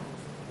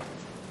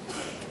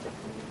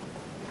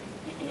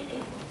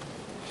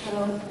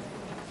 Hello.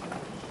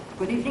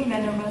 Good evening,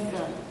 Venerable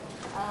Sir.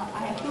 I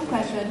have two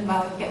questions, but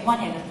I'll get one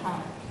at a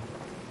time.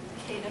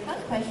 Okay, the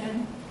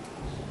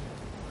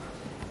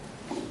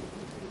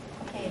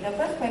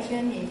first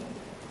question is,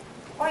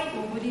 why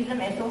do Buddhism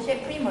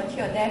associate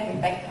premature death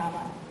with bad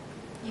karma?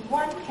 If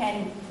one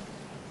can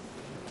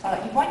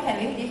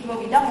live this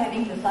world without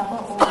having to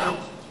suffer old age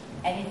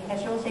and its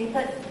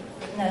associated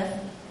sickness,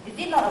 is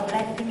it not a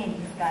blessing in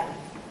disguise?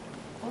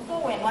 Also,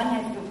 when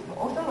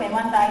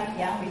one dies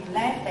young with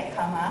less bad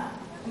karma,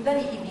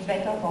 wouldn't it be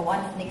better for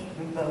one's next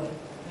rebirth?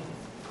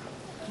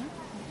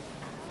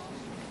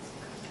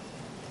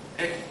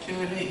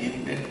 Actually,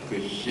 in that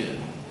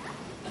question,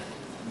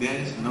 there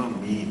is no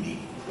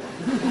meaning.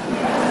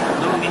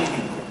 No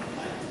meaning.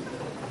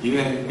 You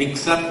have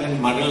mixed up and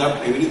muddled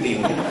up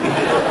everything.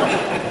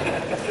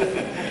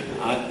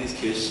 Ask this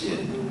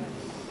question.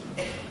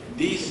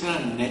 These are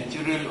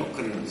natural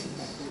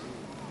occurrences.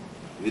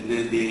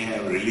 Whether they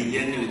have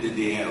religion, whether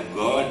they have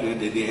God,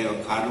 whether they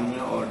have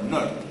karma or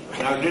not.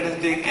 Now let us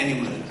take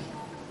animals.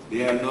 They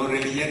have no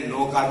religion,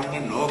 no karma,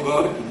 no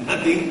God,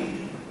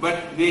 nothing.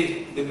 But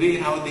the way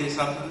how they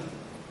suffer,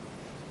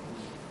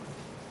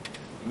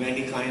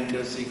 many kinds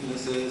of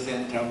sicknesses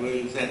and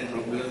troubles and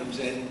problems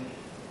and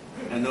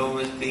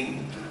enormous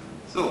things.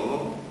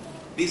 So,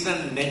 these are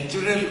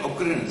natural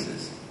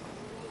occurrences.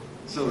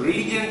 So,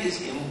 religion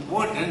is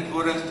important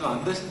for us to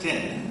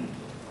understand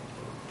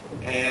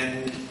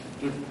and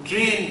to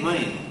train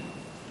mind.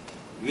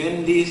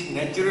 When these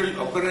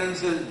natural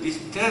occurrences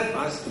disturb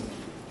us,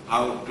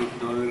 how to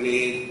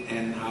tolerate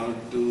and how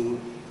to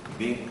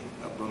make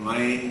up a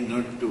mind,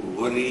 not to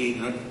worry,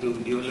 not to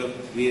develop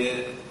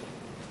fear,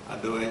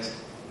 otherwise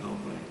no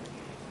point.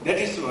 That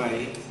is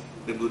why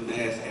the Buddha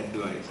has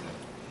advised us.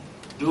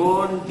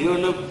 Don't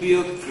develop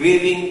your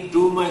craving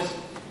too much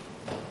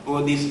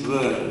for this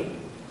world.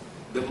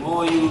 The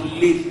more you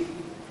live,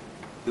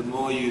 the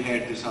more you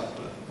have to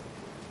suffer.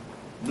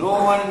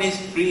 No one is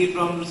free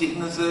from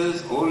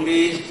sicknesses, old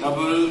age,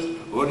 troubles,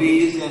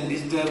 worries and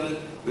disturbance,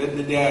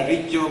 whether they are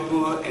rich or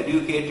poor,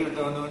 educated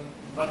or not.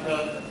 But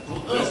to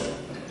us,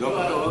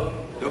 Doctor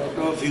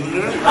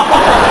funeral.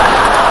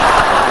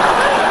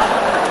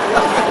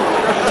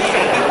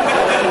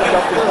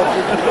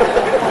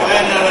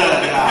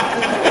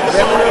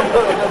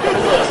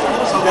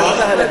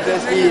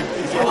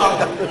 You are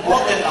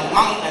more than a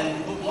monk and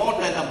more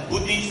than a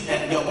Buddhist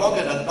and you're more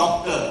than a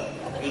doctor.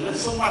 We learn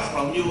so much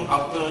from you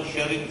after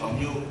hearing from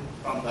you,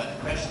 from the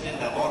question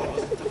that all of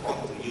us took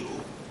on to you.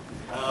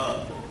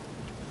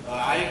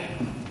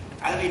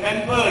 I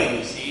remember,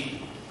 you see,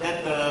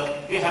 that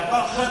we have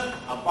not heard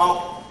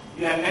about,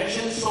 you have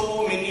mentioned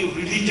so many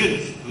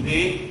religions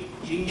today,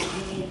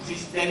 Hindu,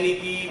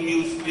 Christianity,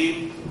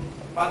 Muslim,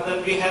 but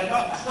we have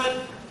not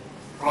heard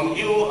from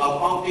you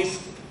about this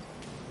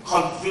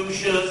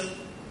Confucius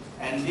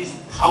and this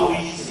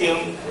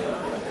Taoism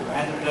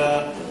and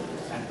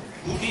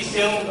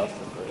Buddhism,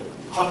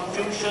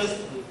 Confucius,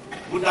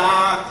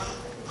 Buddha,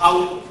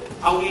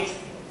 Taoist,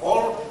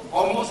 all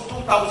almost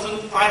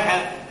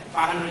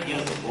 2,500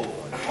 years ago,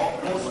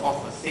 almost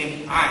of the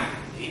same time.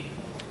 Okay?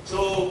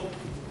 So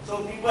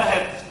people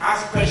have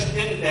asked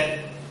questions that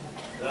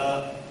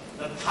the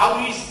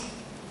Taoists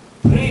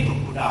pray to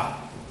Buddha,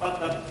 but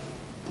the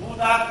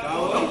Buddha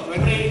don't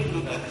pray to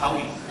the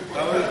Taoists.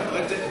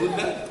 What's it,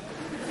 Buddha?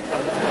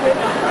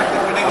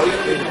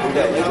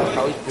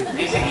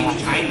 They say in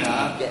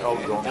China, the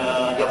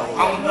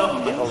founder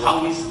of the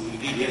Taoist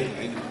religion,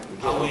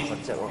 Taoist,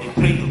 they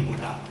pray to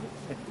Buddha.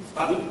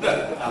 But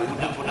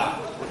Buddha.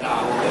 Buddha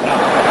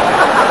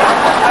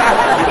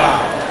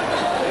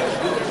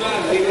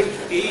lived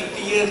 8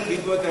 years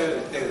before the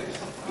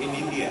in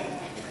India.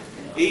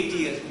 8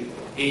 years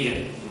before. 8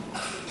 years.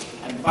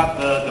 But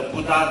the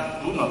Buddha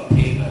do not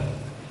pray the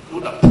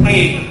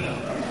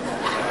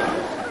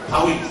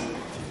Taoist.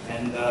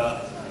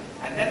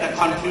 And then the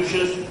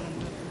Confucius,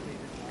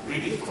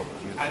 really,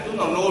 I do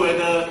not know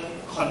whether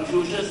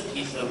Confucius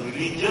is a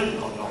religion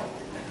or not.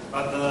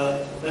 But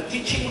the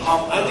teaching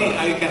of... I think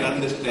I can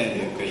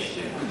understand your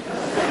question.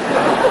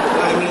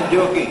 I'm not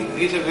joking.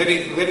 It's a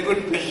very, very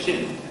good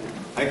question.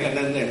 I can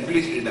understand.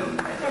 Please sit down.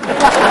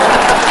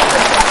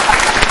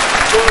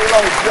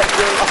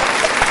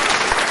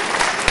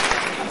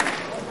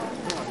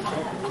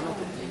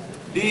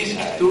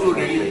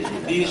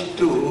 These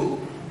two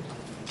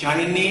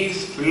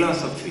Chinese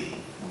philosophy,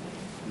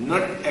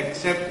 not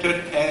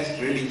accepted as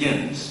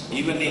religions,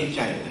 even in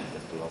China.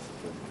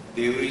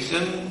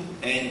 Taoism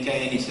and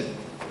Chinism,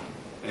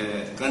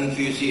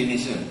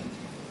 Confucianism,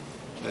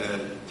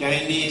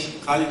 Chinese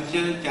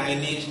culture,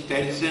 Chinese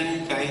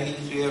tradition, Chinese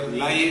way of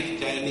life,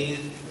 Chinese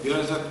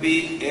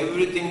philosophy,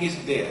 everything is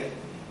there.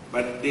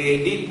 But they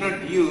did not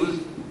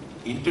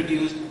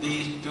introduce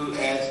these two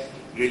as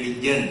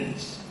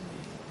religions.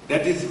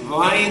 That is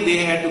why they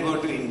had to go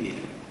to India.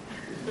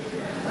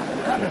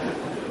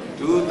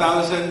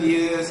 2000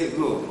 years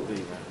ago,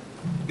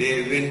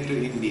 they went to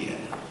India.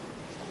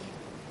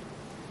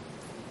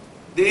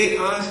 they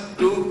asked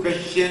two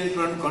questions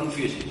from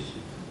Confucius.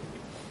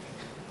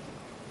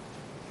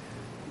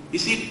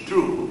 Is it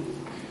true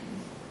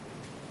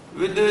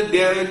whether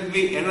there will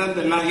be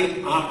another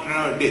life after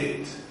our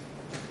death?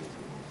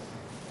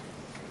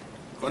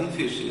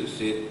 Confucius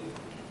said,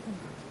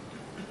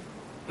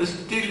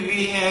 still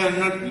we have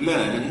not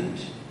learned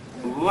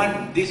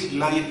what this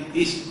life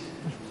is.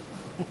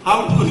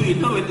 How do we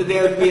know whether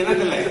there will be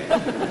another life?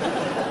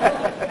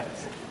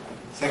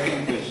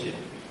 Second question.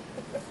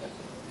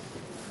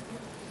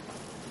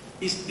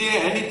 Is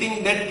there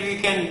anything that we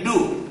can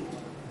do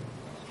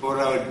for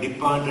our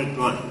departed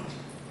ones?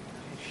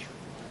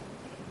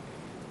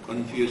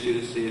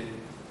 Confucius said,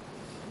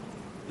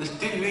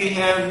 still we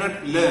have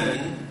not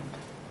learned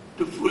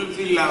to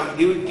fulfill our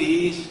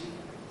duties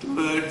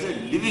towards the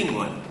living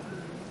one.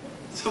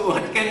 So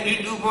what can we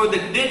do for the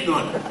dead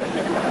one?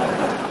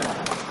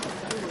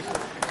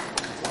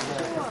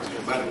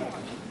 But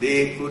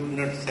they could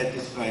not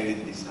satisfy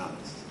with this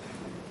answer.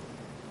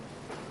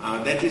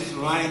 That is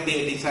why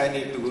they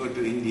decided to go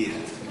to India.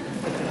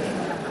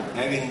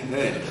 Having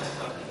heard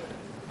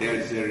there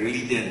is a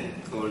religion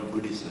called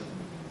Buddhism.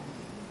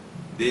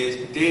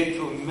 They stayed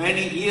for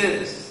many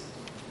years,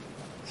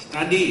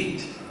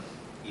 studied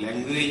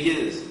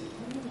languages,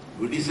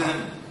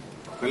 Buddhism,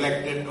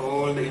 collected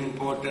all the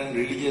important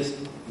religious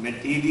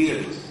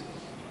materials.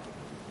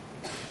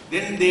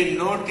 Then they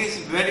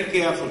noticed very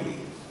carefully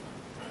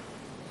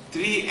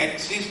 3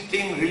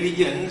 existing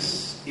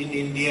religions in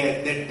India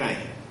at that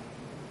time.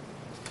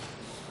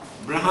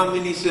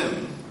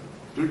 Brahmanism,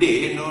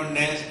 today known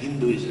as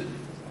Hinduism.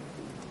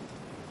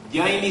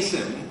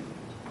 Jainism,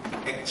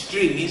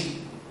 extremist,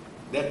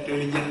 that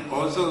religion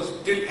also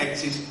still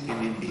exists in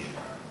India.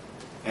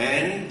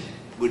 And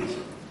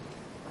Buddhism.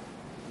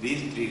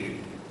 These 3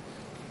 religions.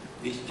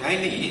 These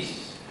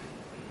Chinese,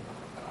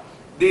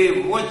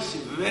 they watch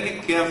very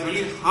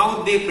carefully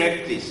how they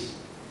practice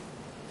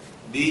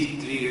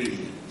these 3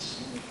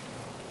 religions.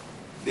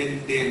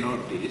 Then they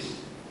notice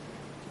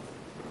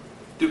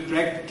to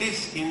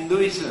practice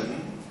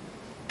Hinduism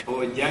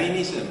or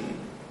Jainism,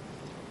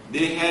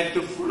 they had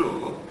to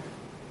follow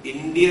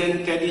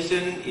Indian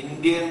tradition,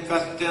 Indian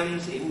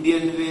customs,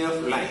 Indian way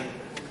of life.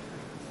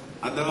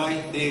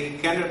 Otherwise they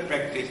cannot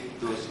practice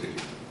those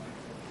religions.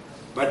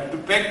 But to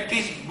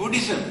practice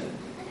Buddhism,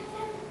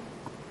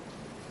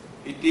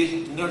 it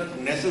is not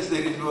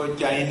necessary for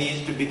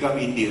Chinese to become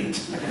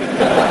Indians.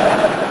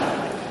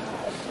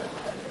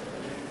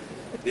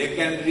 They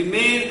can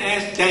remain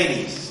as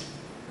Chinese.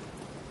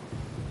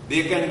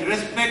 They can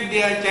respect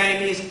their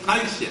Chinese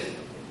culture.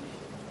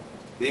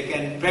 They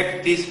can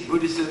practice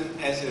Buddhism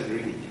as a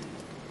religion.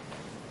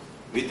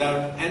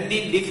 Without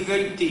any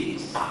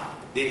difficulties,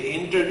 they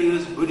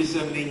introduced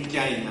Buddhism in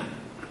China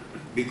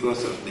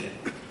because of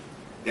that.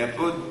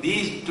 Therefore,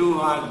 these 2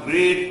 are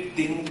great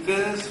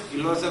thinkers,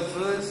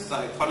 philosophers,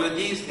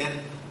 psychologists, and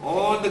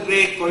all the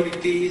great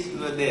qualities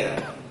were there.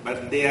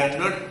 But they are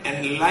not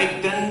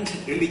enlightened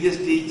religious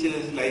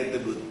teachers like the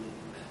Buddha.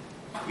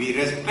 We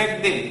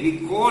respect them.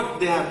 We quote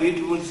their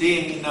beautiful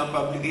saying in our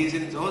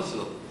publications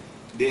also.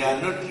 They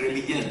are not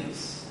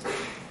religions.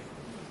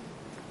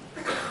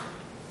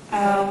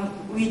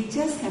 We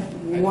just have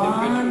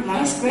one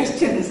last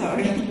question.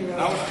 Sorry.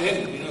 Now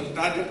 10,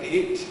 start at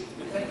 8.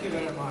 Thank you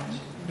very much.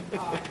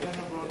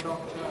 Venerable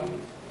Dr.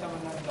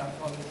 Dhammananda,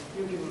 for this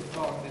beautiful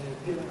talk that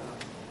you've given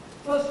us.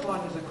 First one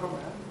is a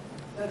comment.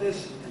 That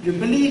is, you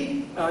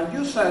believe,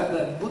 you said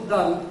that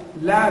Buddha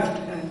left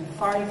and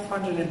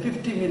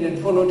 550 million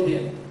followed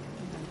him.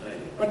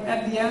 But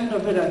at the end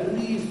of it, I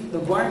believe the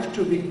wife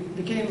too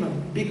became a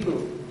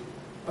bhikkhu,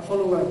 a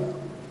follower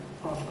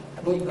of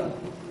Buddha,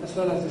 as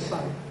well as the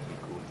son.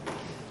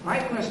 My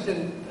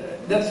question,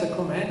 that's a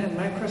comment, and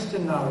my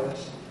question now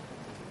is,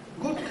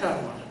 good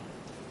karma,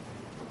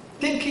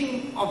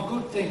 thinking of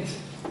good things,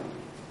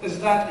 is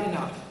that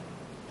enough?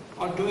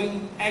 Or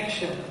doing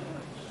action?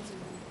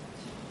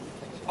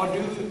 Or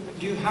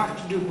do you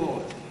have to do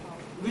both?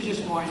 Which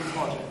is more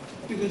important?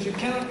 Because you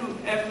cannot do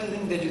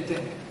everything that you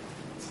think.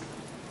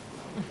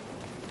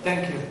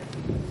 Thank you.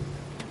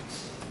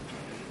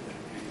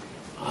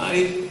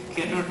 I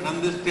cannot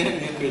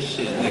understand your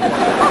question.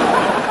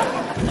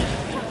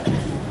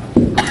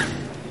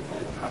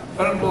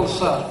 Venerable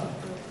Sir,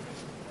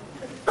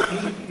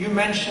 you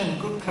mentioned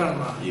good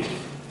karma. Yes.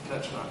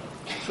 That's right.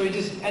 So it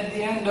is at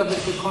the end of it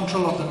the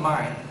control of the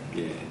mind.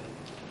 Yes.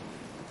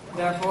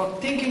 Therefore,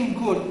 thinking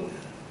good,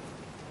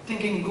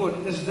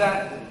 is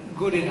that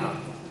good enough?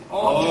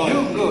 Or to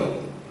do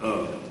good?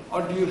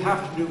 Or do you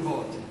have to do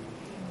both?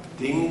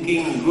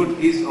 Thinking good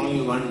is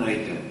only one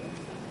item.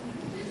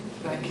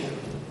 Thank you.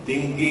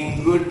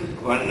 Thinking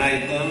good, one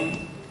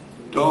item.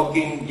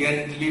 Talking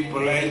gently,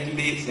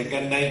 politely,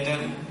 second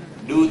item.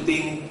 Do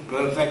things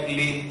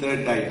perfectly,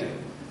 third item.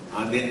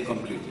 And then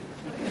completed.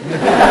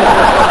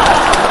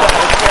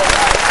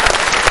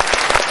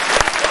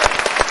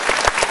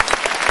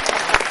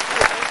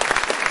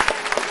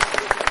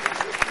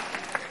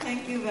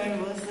 Thank you very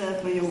much, sir,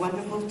 for your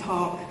wonderful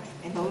talk.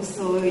 and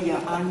also your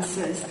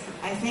answers.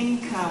 I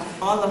think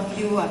all of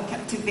you are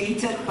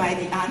captivated by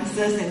the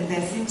answers, and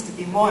there seems to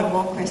be more and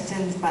more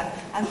questions, but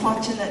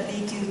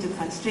unfortunately due to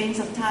constraints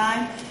of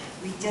time,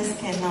 we just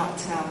cannot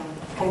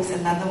pose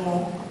another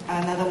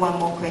one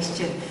more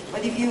question.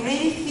 But if you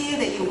really feel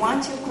that you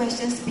want your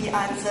questions to be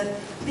answered,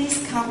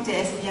 please come to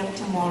SBM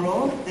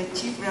tomorrow. The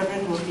Chief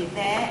Reverend will be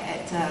there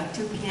at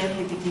 2 p.m.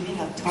 He'll be giving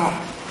a talk.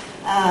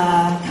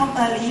 Come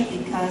early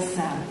because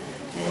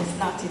there's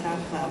not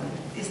enough,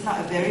 it's not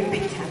a very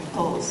big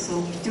temple,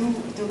 so do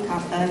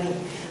come early.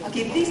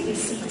 Okay, please be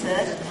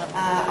seated.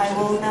 I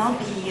will now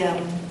be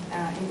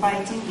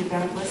inviting the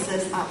Venerable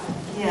up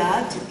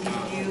here to give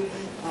you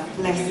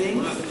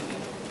blessings.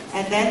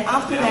 And then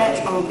after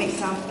that, I will make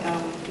some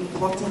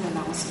important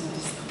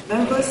announcements.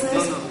 Venerable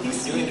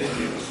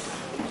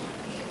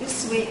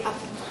this way up.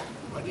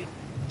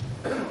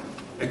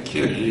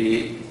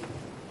 Actually,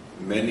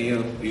 many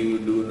of you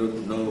do not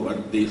know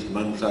what these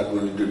monks are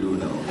going to do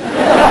now.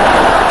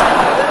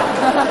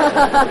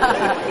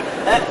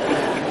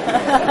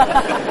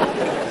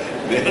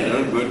 They are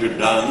not going to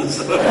dance.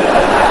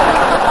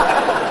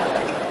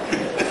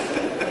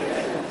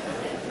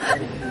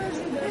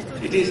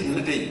 It is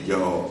not a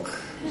joke.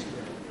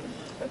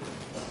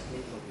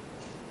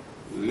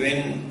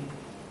 When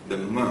the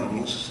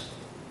monks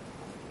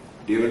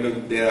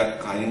develop their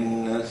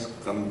kindness,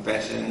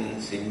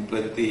 compassion,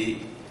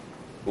 sympathy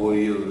for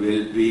your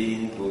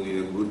well-being, for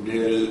your good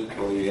health,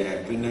 for your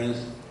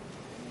happiness,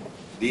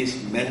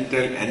 this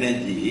mental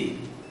energy,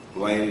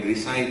 while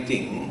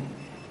reciting,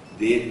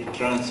 they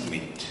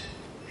transmit,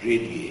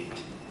 radiate.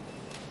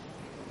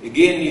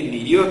 Again, in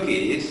your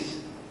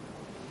case,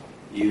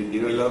 you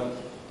develop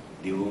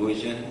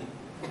devotion,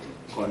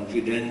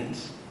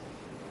 confidence,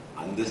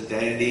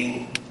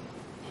 understanding,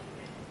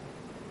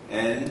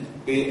 and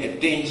pay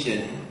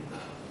attention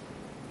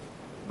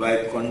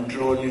by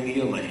controlling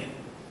your mind.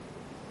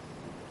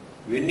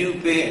 When you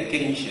pay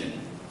attention,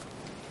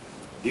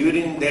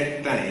 during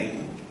that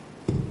time,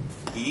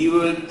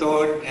 evil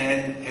thought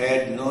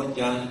had no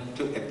chance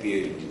to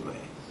appear in your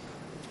mind.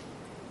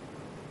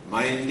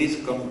 Mind is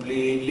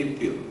completely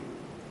pure.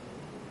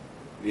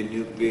 When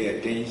you pay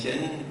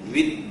attention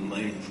with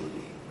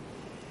mindfully.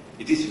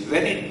 It is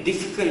very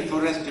difficult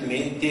for us to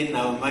maintain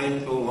our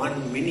mind for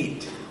 1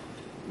 minute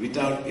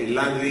without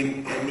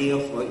allowing any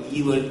of our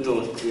evil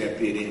thoughts to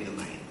appear in the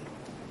mind.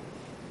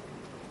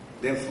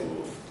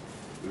 Therefore,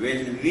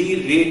 when we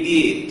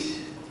radiate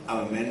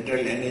our mental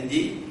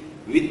energy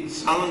with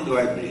sound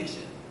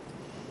vibration,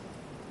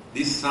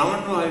 this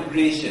sound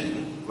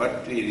vibration,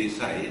 what we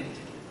recite,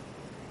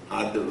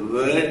 are the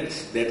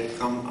words that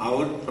come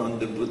out from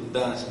the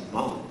Buddha's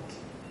mouth,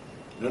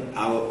 not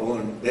our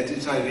own. That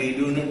is why we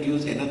do not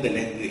use another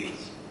language.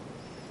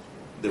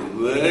 The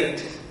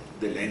word,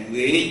 the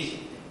language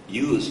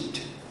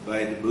used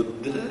by the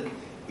Buddha,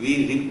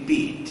 we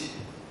repeat.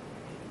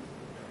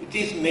 It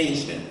is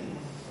mentioned,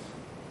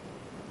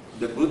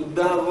 the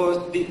Buddha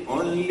was the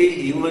only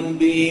human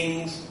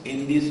beings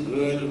in this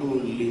world who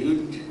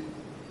lived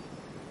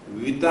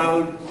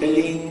without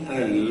telling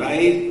a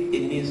lie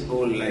in his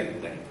whole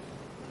lifetime.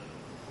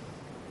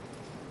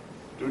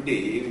 Today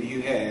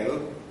you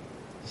have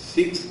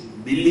 6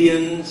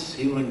 billion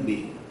human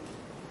beings.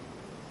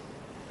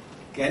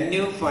 Can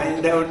you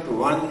find out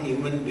one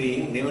human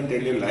being never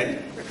tell a lie?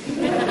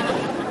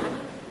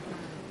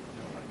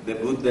 The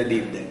Buddha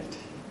did that.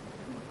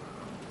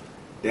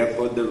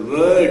 Therefore the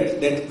words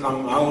that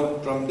come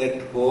out from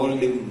that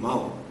holy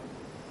mouth,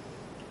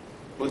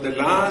 for the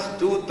last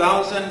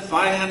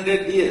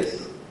 2,500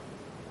 years,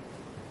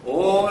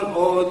 all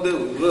over the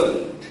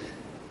world,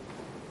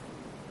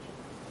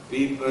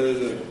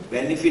 people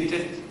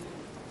benefited,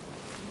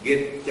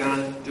 get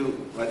chance to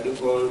what you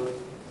call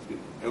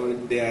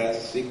their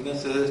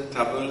sicknesses,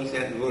 troubles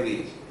and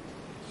worries.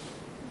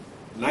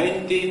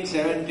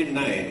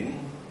 1979,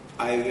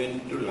 I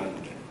went to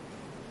London.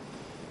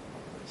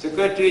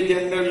 Secretary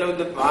General of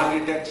the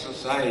Parahitha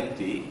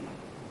Society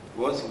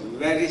was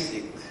very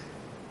sick.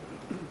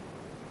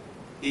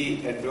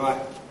 He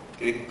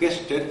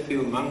requested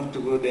few monks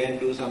to go there and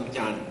do some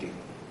chanting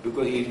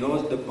because he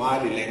knows the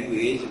Pali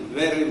language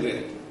very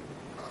well.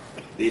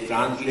 They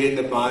translate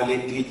the Pali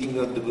teaching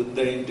of the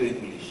Buddha into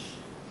English.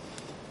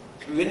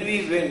 So when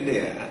we went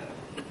there,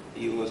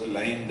 he was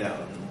lying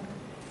down,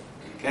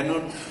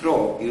 cannot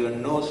talk, you have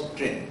no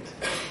strength,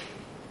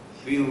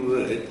 few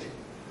words,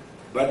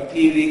 but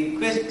he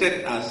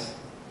requested us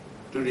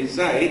to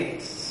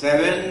recite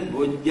 7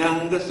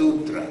 Bujjanga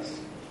Sutras.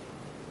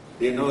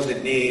 They know the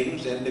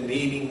names and the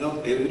meaning of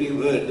every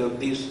word of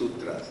these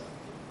sutras.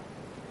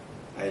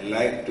 I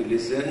like to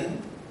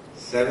listen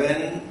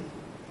 7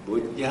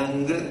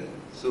 Bujjanga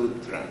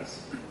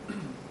Sutras.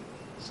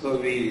 So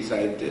we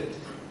recited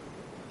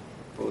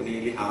for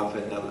nearly half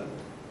an hour.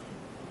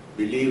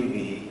 Believe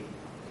me,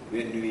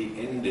 when we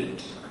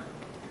ended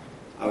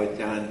our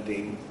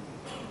chanting,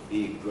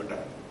 he got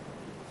up,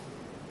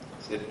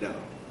 sat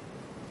down.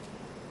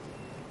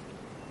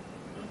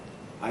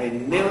 I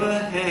never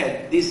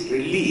had this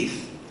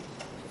relief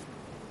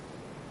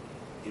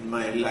in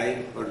my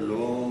life for a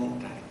long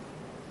time.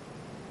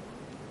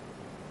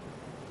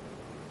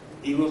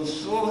 He was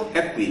so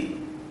happy.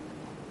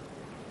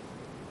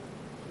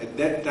 At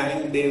that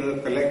time they were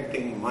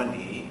collecting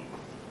money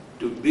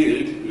to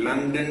build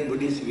London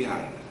Buddhist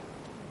Vihara.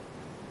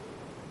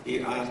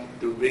 He asked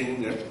to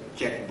bring a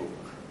checkbook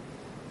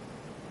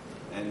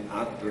and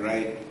asked to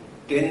write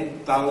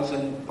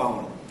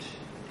 £10,000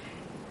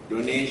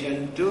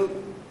 donation to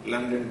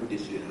London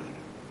Buddhist Vihara.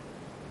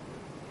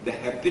 The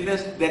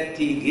happiness that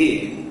he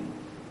gained,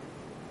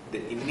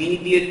 the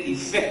immediate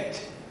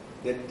effect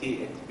that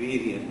he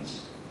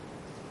experienced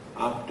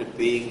after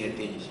paying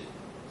attention.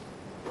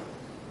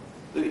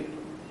 So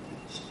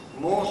it's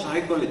more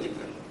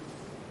psychological.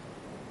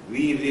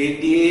 We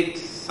radiate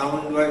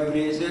sound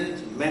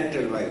vibrations,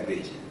 mental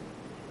vibration.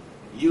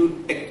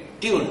 You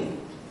attune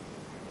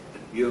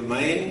your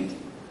mind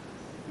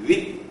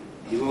with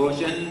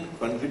devotion,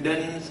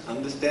 confidence,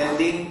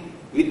 understanding,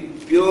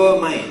 with pure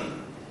mind.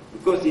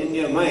 Because in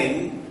your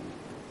mind,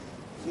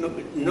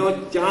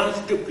 no chance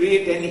to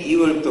create any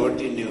evil thought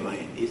in your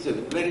mind. It's a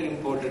very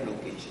important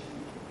occasion.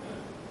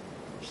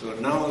 So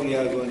now we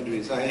are going to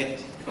recite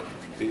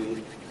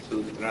few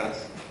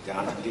sutras,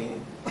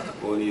 chanting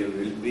for your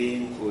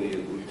well-being, for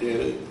your good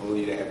health, for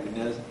your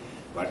happiness.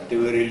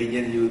 Whatever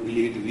religion you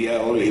believe, we are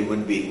all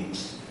human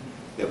beings.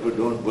 Therefore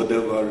don't bother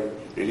about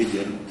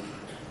religion.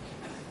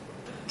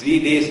 3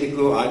 days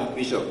ago,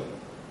 Archbishop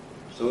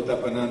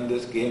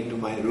Sotapanandas came to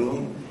my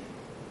room.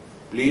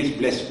 Please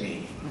bless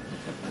me.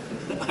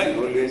 I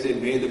always say,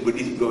 may the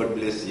Buddhist God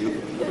bless you.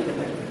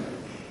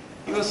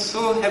 He was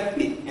so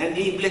happy and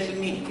he blessed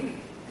me.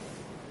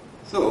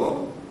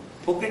 So,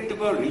 forget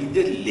about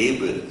religious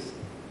labels.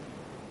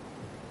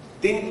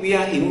 Think we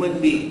are human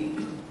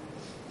beings.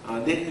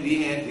 Then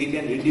we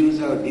can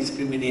reduce our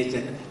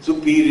discrimination,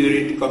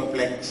 superiority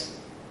complex,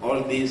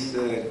 all this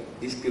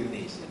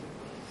discrimination.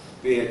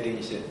 Pay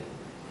attention.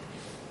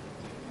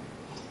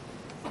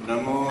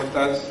 Namo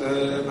tassa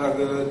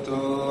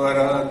bhagavato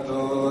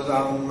arahato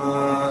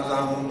samma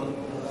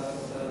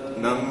sambuddhassa.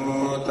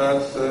 Namo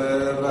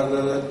tassa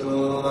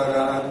bhagavato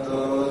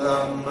arahato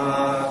samma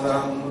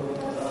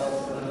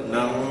sambuddhassa.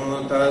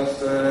 Namo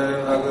tassa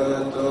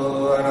bhagavato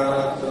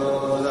arahato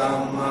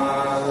samma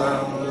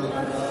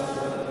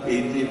sambuddhassa.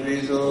 Iti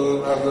piso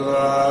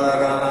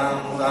bhagavāraham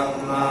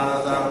samma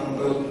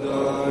sambuddho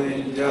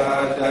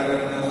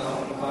vidyācharana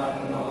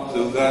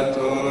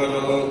Sugato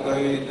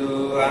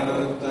lokavidu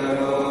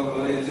anuttaro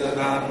purisa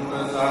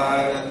dhamma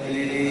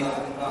sārati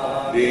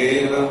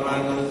deva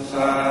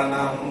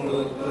manussanam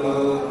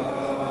buddho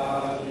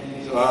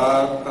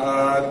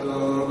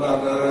svakkhāto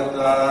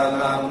bhagavata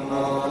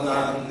dhammo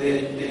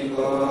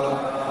sanditthiko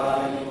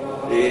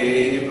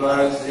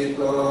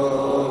ehipassiko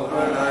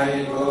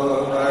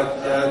pranayiko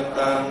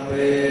paccatam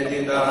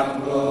vedi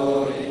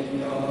dhammo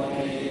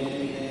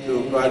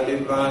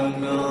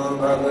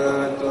Supatipanno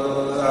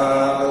bhagavato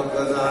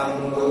sāvaka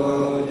sangho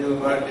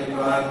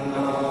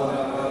Jupatipanno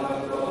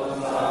bhagavato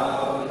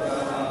sāvaka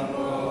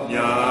sangho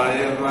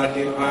Nyāya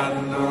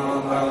patipanno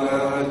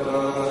bhagavato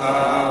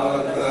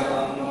sāvaka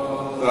sangho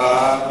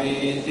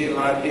Kāmīti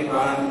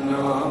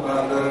patipanno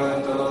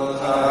bhagavato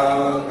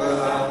sāvaka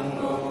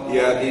sangho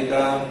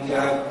Yadidam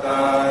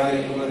cattari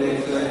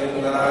purisa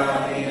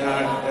yugāni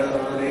aṭṭa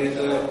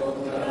purisa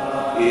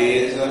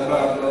Esa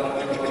bhagavato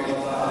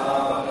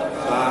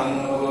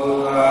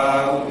Sangho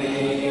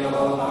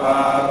Avniyo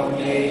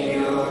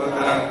Pavniyo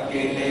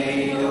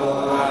Rakkineyo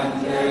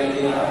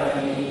Anjali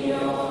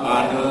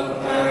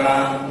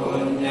Anuttaram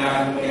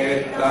Punyam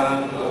Ketam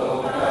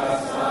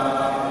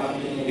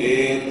Lokasami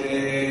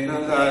Etena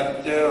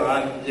Satya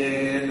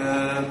Vajjena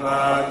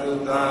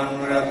Pādutam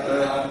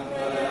Rata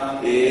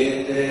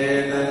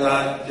Etena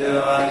Satya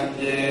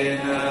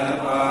Vajjena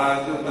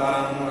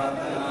Pādutam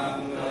Rata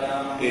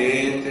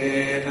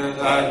Etena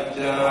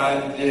Satya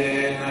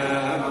Vajjena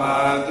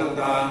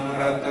Pādutam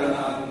Rata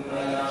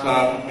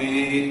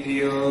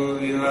Sammitiyo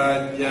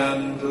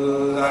Vivajjantu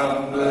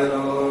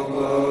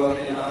Sabbarogo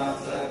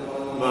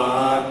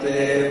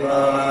Māte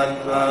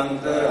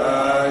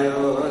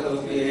Bhavattvantarayo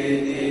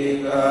Sukhi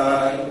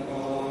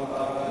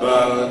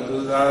Bhavatu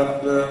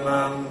Sabba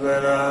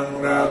Mangalam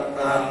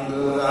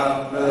Rakkantu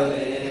Sabba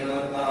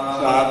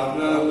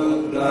Sabba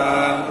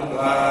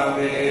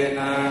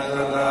Buddhanubhavena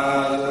Sada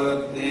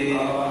Suddhi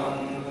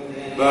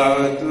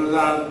Bhavatu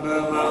Sabba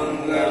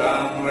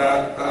Mangalam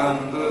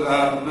Rakkantu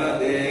Sabba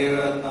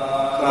Devata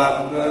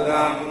Sabba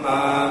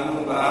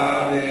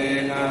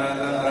Dhammanubhavena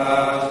Sada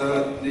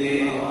Suddhi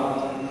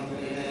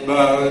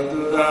Bhavatu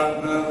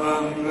Sabba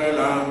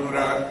Mangalam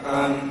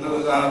Rakkantu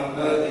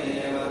Sabba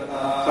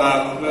Devata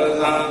Sabba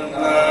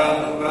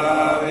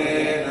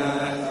Sanghanubhavena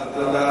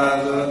Sada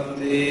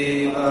Suddhi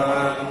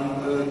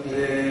Bhavantu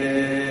Te.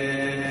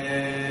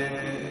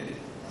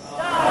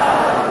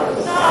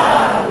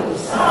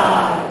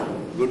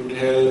 Good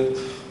health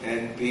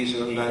and peace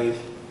of life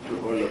to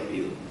all of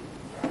you.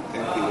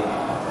 Thank you very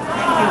much.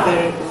 Thank you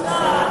very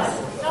much.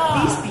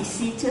 Please be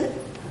seated.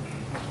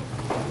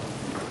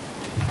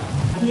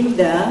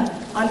 Hinda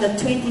on the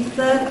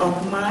 23rd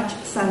of March,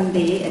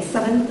 Sunday at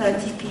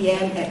 7:30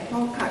 p.m. at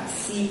Polkat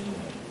C,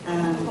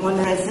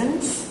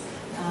 Montresans.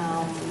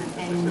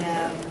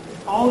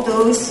 All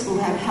those who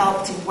have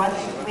helped in one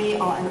way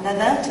or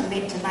another to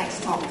make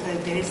tonight's talk a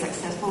very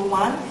successful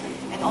one.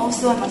 And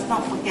also, I must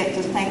not forget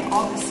to thank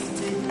all the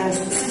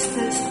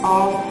sisters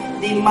of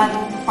the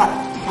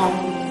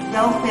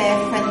Welfare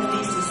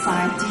Friendly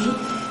Society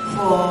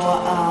for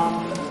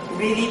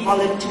really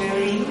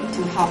volunteering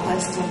to help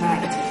us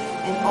tonight.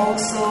 And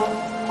also,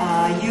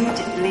 you,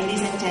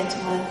 ladies and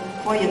gentlemen,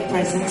 for your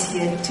presence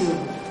here too.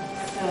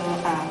 So,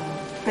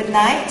 good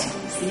night.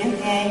 See you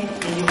again.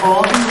 May you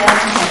all be well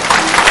and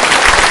happy.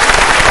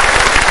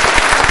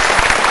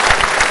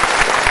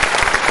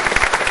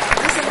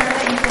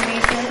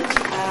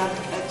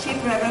 Chief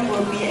Reverend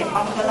will be at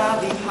Mangala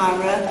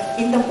Vihara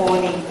in the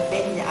morning.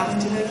 Then in the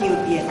afternoon he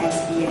will be at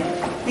SBN.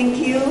 Thank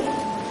you.